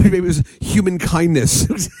 Maybe it was human kindness.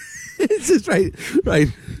 It's just right.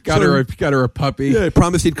 Got her a puppy. Yeah,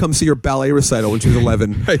 promised he'd come see her ballet recital when she was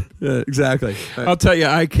 11. Right. Yeah, exactly. Right. I'll tell you,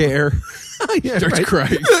 I care. Starts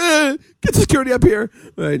crying. Get security up here.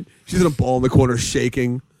 Right. She's in a ball in the corner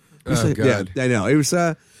shaking. Oh, God. Yeah, I know. It was.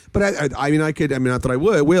 But I mean, I could. I mean, not that I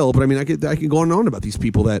will. But I mean, I could go on and on about these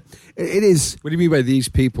people. That it is. What do you mean by these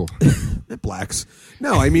people? Blacks.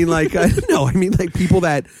 No, I mean like like people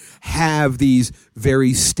that have these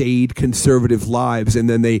very staid conservative lives, and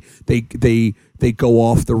then they go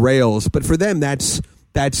off the rails. But for them, that's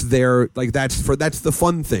their that's the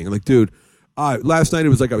fun thing. Like, dude, last night it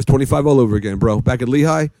was like I was 25 all over again, bro. Back at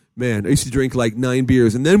Lehigh, man, I used to drink like 9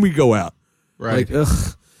 beers, and then we go out. Right. Like,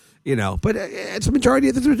 ugh. But it's a majority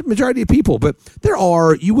of people. But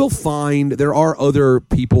you will find there are other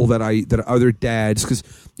people that are other dads, because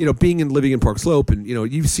being and living in Park Slope, and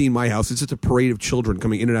you've seen my house. It's just a parade of children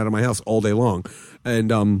coming in and out of my house all day long,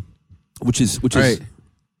 and which is right.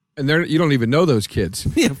 And you don't even know those kids.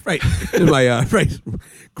 Yeah, right. In my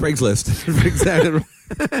Craigslist, exactly.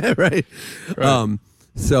 Right.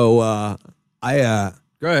 So I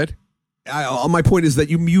go ahead. My point is that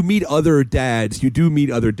you meet other dads. You do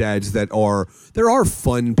meet other dads that are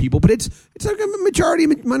fun people, but it's like a majority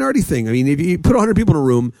minority thing. I mean, if you put 100 people in a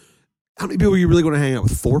room, how many people are you really going to hang out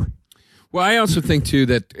with? 4? Well, I also think too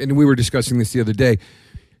that, and we were discussing this the other day.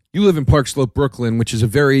 You live in Park Slope, Brooklyn, which is a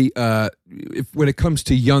very when it comes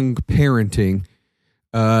to young parenting,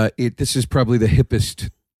 this is probably the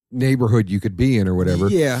hippest neighborhood you could be in or whatever.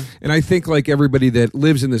 Yeah. And I think like everybody that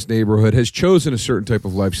lives in this neighborhood has chosen a certain type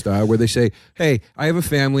of lifestyle where they say, hey, I have a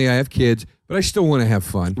family, I have kids, but I still want to have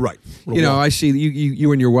fun. Right. I see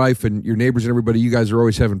you and your wife and your neighbors and everybody, you guys are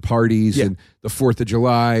always having parties and the 4th of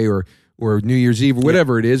July or New Year's Eve or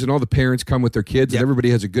whatever it is, and all the parents come with their kids and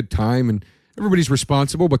everybody has a good time and everybody's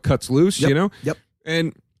responsible but cuts loose, Yep.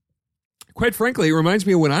 And quite frankly, it reminds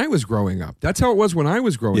me of when I was growing up. That's how it was when I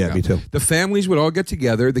was growing up. Yeah, me too. The families would all get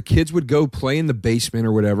together. The kids would go play in the basement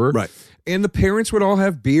or whatever. Right. And the parents would all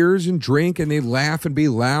have beers and drink, and they'd laugh and be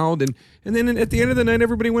loud. And then at the end of the night,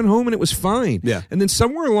 everybody went home, and it was fine. Yeah. And then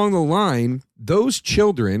somewhere along the line, those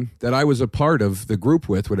children that I was a part of the group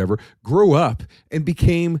with, whatever, grew up and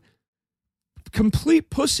became complete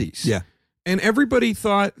pussies. Yeah. And everybody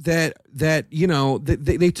thought that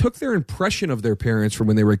they took their impression of their parents from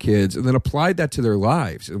when they were kids and then applied that to their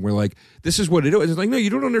lives. And we're like, this is what it is. It's like, no, you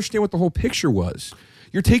don't understand what the whole picture was.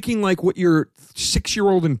 You're taking like what your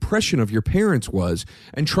 6-year-old impression of your parents was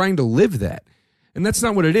and trying to live that. And that's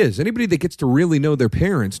not what it is. Anybody that gets to really know their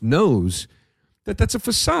parents knows that that's a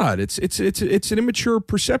facade. It's an immature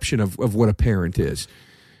perception of what a parent is.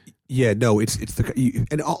 Yeah, no, it's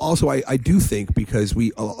and also I do think because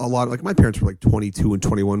a lot of, like, my parents were like 22 and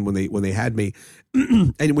 21 when they had me,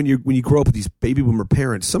 and when you grow up with these baby boomer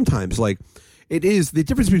parents, sometimes like it is the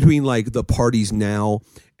difference between like the parties now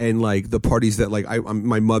and like the parties that like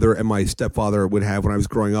my mother and my stepfather would have when I was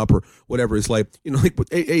growing up or whatever is like, like,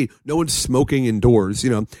 hey, no one's smoking indoors.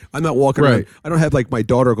 I'm not walking around. I don't have like my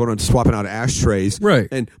daughter going on swapping out ashtrays. Right.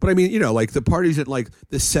 But I mean, like the parties at like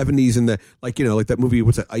the 70s and the like, like that movie,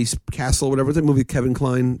 what's that, Ice Castle, whatever. What's that movie, Kevin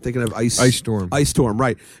Kline, thinking of Ice Storm. Ice Storm,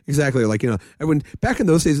 right. Exactly. Like, everyone back in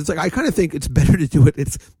those days, it's like, I kind of think it's better to do it.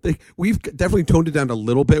 It's like, we've definitely toned it down a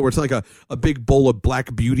little bit where it's like a big bowl of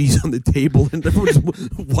black beauties on the table and everyone's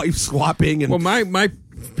wife swapping. And well, my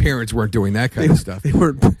parents weren't doing that kind of stuff. They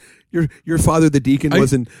weren't. Your father, the deacon,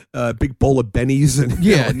 wasn't a big bowl of bennies.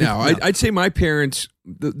 And no. I'd say my parents,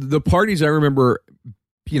 the parties I remember,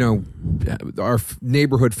 our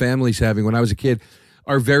neighborhood families having when I was a kid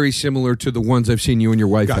are very similar to the ones I've seen you and your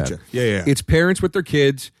wife Gotcha. have. Yeah. It's parents with their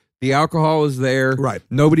kids. The alcohol is there. Right.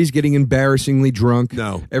 Nobody's getting embarrassingly drunk.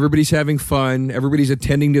 No. Everybody's having fun. Everybody's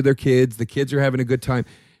attending to their kids. The kids are having a good time.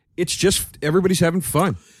 It's just everybody's having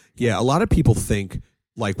fun. Yeah, a lot of people think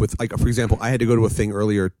for example, I had to go to a thing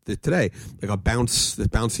earlier today, like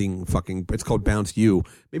bouncing fucking, it's called Bounce U,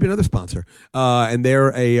 maybe another sponsor. And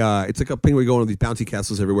they're it's like a thing where you go on these bouncy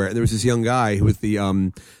castles everywhere. And there was this young guy who was the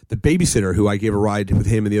babysitter who I gave a ride with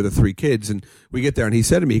him and the other 3 kids. And we get there and he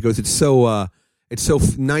said to me, he goes, it's so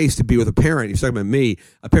nice to be with a parent. He's talking about me,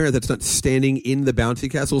 a parent that's not standing in the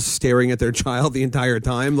bouncy castle staring at their child the entire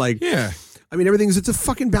time. Like, yeah. I mean, it's a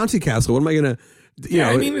fucking bouncy castle. What am I going to,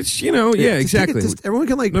 I mean, it's, exactly. Everyone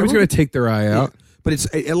can Nobody's going to take their eye out. But it's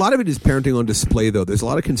a lot of it is parenting on display, though. There's a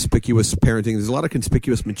lot of conspicuous parenting. There's a lot of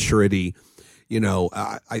conspicuous maturity.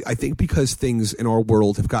 I think because things in our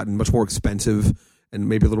world have gotten much more expensive and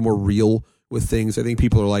maybe a little more real with things. I think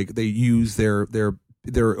people are like, they use their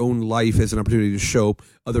own life as an opportunity to show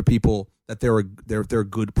other people that they're a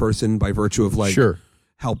good person by virtue of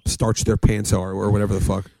how starched their pants are or whatever the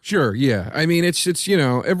fuck. Sure, yeah. I mean, it's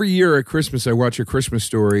every year at Christmas I watch A Christmas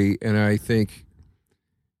Story and I think,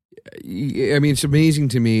 it's amazing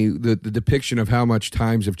to me the depiction of how much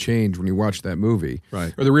times have changed when you watch that movie,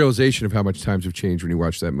 right? Or the realization of how much times have changed when you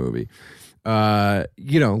watch that movie. Like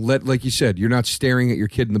you said, you're not staring at your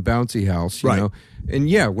kid in the bouncy house, you know. And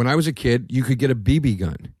when I was a kid, you could get a BB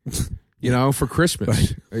gun, for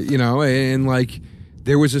Christmas, right. and like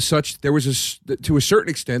to a certain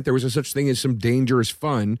extent, there was a such thing as some dangerous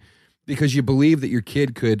fun because you believe that your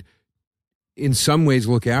kid could, in some ways,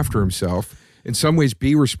 look after himself. In some ways,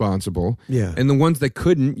 be responsible. Yeah. And the ones that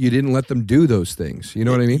couldn't, you didn't let them do those things. You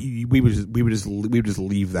know what I mean? We would just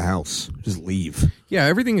leave the house. Just leave. Yeah,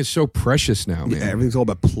 everything is so precious now, man. Yeah, everything's all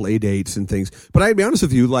about play dates and things. But I'd be honest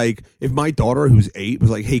with you, like, if my daughter, who's 8,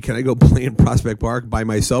 was like, "Hey, can I go play in Prospect Park by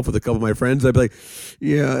myself with a couple of my friends?" I'd be like,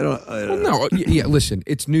 "Yeah, I don't." Well, no, listen,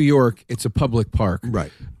 it's New York. It's a public park.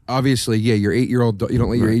 Right. Obviously, your 8-year-old, you don't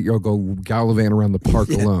let your 8-year-old go gallivant around the park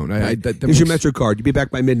alone. Here's your Metro card. You'll be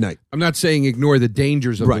back by midnight. I'm not saying ignore the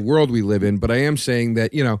dangers of the world we live in, but I am saying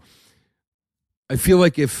that, I feel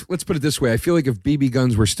like let's put it this way, I feel like if BB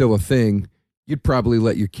guns were still a thing, you'd probably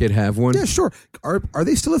let your kid have one. Yeah, sure. Are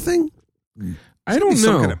they still a thing? I don't know.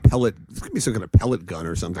 Some kind of pellet. It's gonna be some kind of pellet gun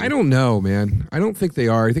or something. I don't know, man. I don't think they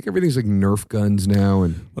are. I think everything's like Nerf guns now.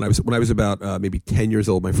 And when I was about maybe 10 years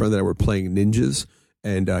old, my friend and I were playing ninjas.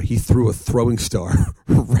 And he threw a throwing star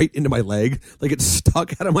right into my leg. Like it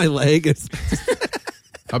stuck out of my leg.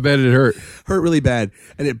 I bet it hurt. Hurt really bad.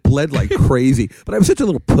 And it bled like crazy. But I was such a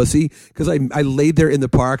little pussy because I laid there in the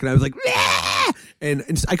park and I was like, "Ah!"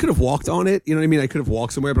 and I could have walked on it. You know what I mean? I could have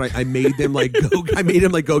walked somewhere, but I made them like go. I made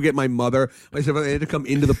him like go get my mother. I said I had to come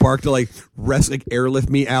into the park to like airlift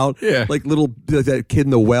me out. Yeah, like that kid in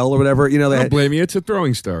the well or whatever. I don't blame you. It's a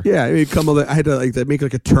throwing star. Yeah, I had to make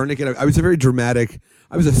like a tourniquet. I was a very dramatic.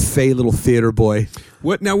 I was a fey little theater boy.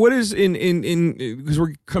 What is in because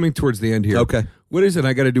we're coming towards the end here. Okay. What is it?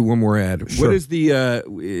 I got to do one more ad. Sure. What is the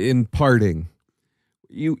in parting?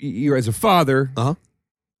 You as a father,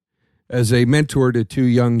 as a mentor to 2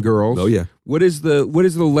 young girls. Oh yeah. What is the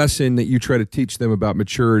lesson that you try to teach them about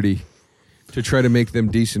maturity to try to make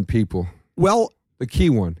them decent people? Well, the key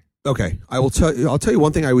one. Okay, I'll tell you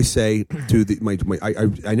one thing I always say to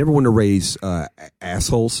I never want to raise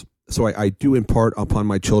assholes. So I do impart upon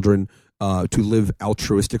my children to live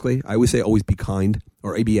altruistically. I always say always be kind,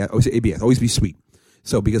 or ABS. I always say ABS, always be sweet.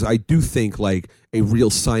 So because I do think like a real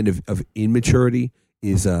sign of immaturity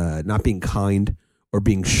is not being kind or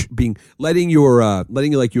being letting your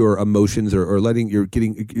emotions or letting you're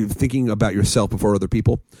thinking about yourself before other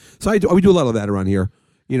people. So we do a lot of that around here.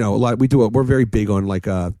 We're very big on like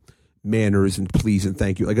manners and please and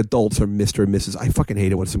thank you. Like adults are Mr. and Mrs. I fucking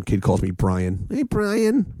hate it when some kid calls me Brian. Hey,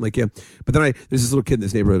 Brian. I'm like, yeah. But then there's this little kid in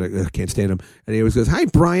this neighborhood. I can't stand him. And he always goes, hi,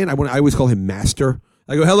 Brian. I always call him Master.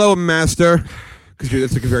 I go, hello, Master. Because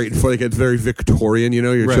it's like it's very Victorian,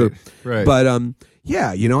 You're right, right. But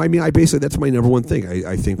I basically that's my number one thing.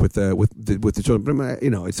 I think with the children. But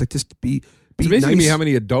it's like just be it's amazing nice. to me how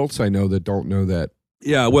many adults I know that don't know that.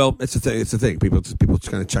 Yeah, well, it's the thing. It's the thing. People just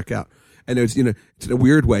kind of check out. And it's it's in a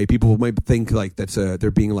weird way. People might think like that's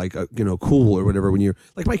they're being like cool or whatever. When you're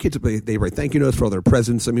like my kids, they write thank you notes for all their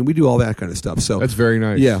presents. I mean, we do all that kind of stuff. So that's very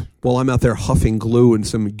nice. Yeah. Well, I'm out there huffing glue and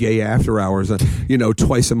some gay after hours,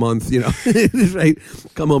 twice a month. Right.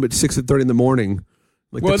 Come home at 6:30 in the morning.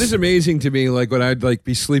 Like well, it is amazing to me. Like when I'd like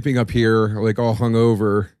be sleeping up here, like all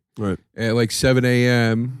hungover, right at like 7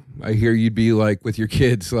 a.m. I hear you'd be like with your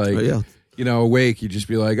kids, like. Oh, yeah. Awake, you just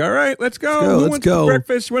be like, all right, let's go. Who wants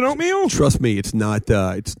breakfast? You want oatmeal? Trust me, it's not.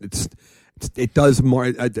 It does more.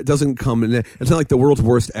 It doesn't come in. It's not like the world's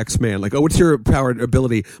worst X-Man. Like, oh, what's your power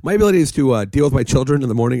ability? My ability is to deal with my children in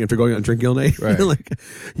the morning after going out and drinking all night. Right. Like,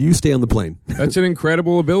 you stay on the plane. That's an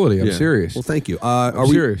incredible ability. I'm serious. Well, thank you. I'm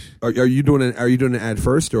serious. Are you doing an ad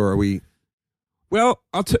first, or are we? Well,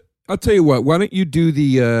 I'll tell you what. Why don't you do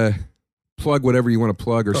the plug whatever you want to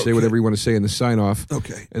plug or say whatever you want to say in the sign off.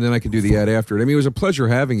 Okay. And then I can do the ad after it. I mean, it was a pleasure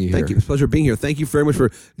having you here. Thank you. It's a pleasure being here. Thank you very much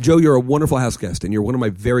Joe, you're a wonderful house guest and you're one of my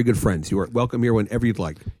very good friends. You are welcome here whenever you'd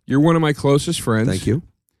like. You're one of my closest friends. Thank you.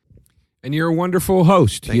 And you're a wonderful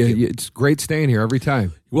host. Thank you. It's great staying here every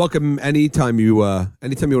time. Welcome anytime you want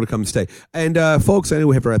to come and stay. And folks, I know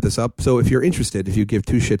we have to wrap this up. So if you're interested, if you give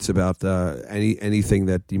two shits about anything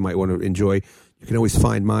that you might want to enjoy, you can always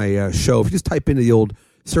find my show. If you just type into the old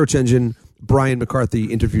search engine, Brian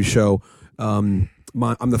McCarthy Interview Show. I'm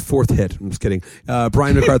the fourth hit. I'm just kidding.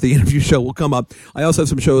 Brian McCarthy Interview Show will come up. I also have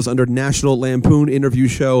some shows under National Lampoon Interview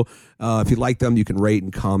Show. If you like them, you can rate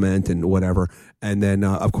and comment and whatever. And then,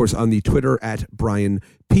 of course, on the Twitter at Brian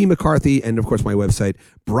P. McCarthy. And, of course, my website,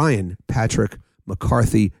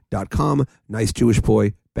 BrianPatrickMcCarthy.com. Nice Jewish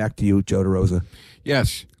boy. Back to you, Joe DeRosa.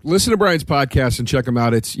 Yes. Listen to Brian's podcast and check him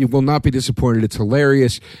out. You will not be disappointed. It's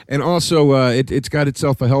hilarious. And also, it's got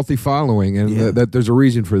itself a healthy following, and that there's a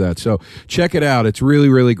reason for that. So check it out. It's really,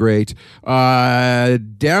 really great.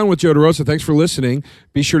 Down with Joe DeRosa. Thanks for listening.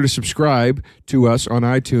 Be sure to subscribe to us on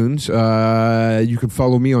iTunes. You can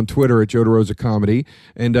follow me on Twitter at Joe DeRosa Comedy.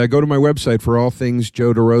 And go to my website for all things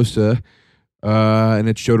Joe DeRosa, and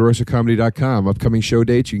it's joederosacomedy.com. Upcoming show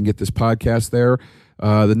dates. You can get this podcast there.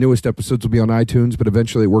 The newest episodes will be on iTunes, but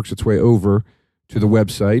eventually it works its way over to the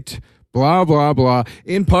website. Blah, blah, blah.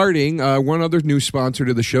 In parting, one other new sponsor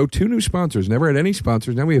to the show. 2 new sponsors. Never had any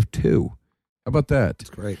sponsors. Now we have 2. How about that? That's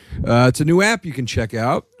great. It's a new app you can check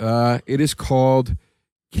out. It is called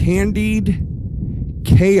Candied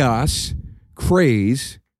Chaos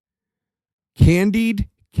Craze. Candied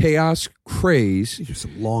Chaos Craze. These are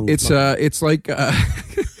some long. It's like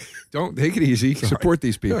don't take it easy. Sorry. Support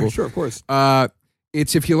these people. Sure, of course.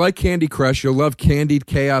 It's if you like Candy Crush, you'll love Candied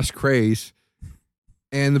Chaos Craze.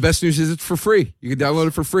 And the best news is it's for free. You can download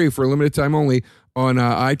it for free for a limited time only on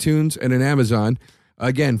iTunes and on Amazon.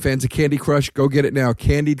 Again, fans of Candy Crush, go get it now.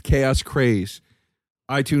 Candied Chaos Craze.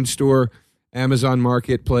 iTunes Store, Amazon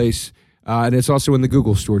Marketplace, and it's also in the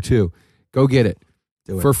Google Store too. Go get it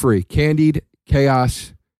for free. Candied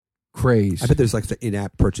Chaos Craze. I bet there's like the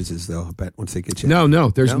in-app purchases, though. I bet once they get you. No.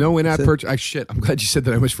 There's no in-app purchase. Shit, I'm glad you said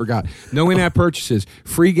that. I almost forgot. No in-app purchases.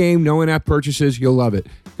 Free game, no in-app purchases. You'll love it.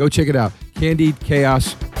 Go check it out. Candied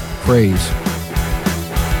Chaos Craze.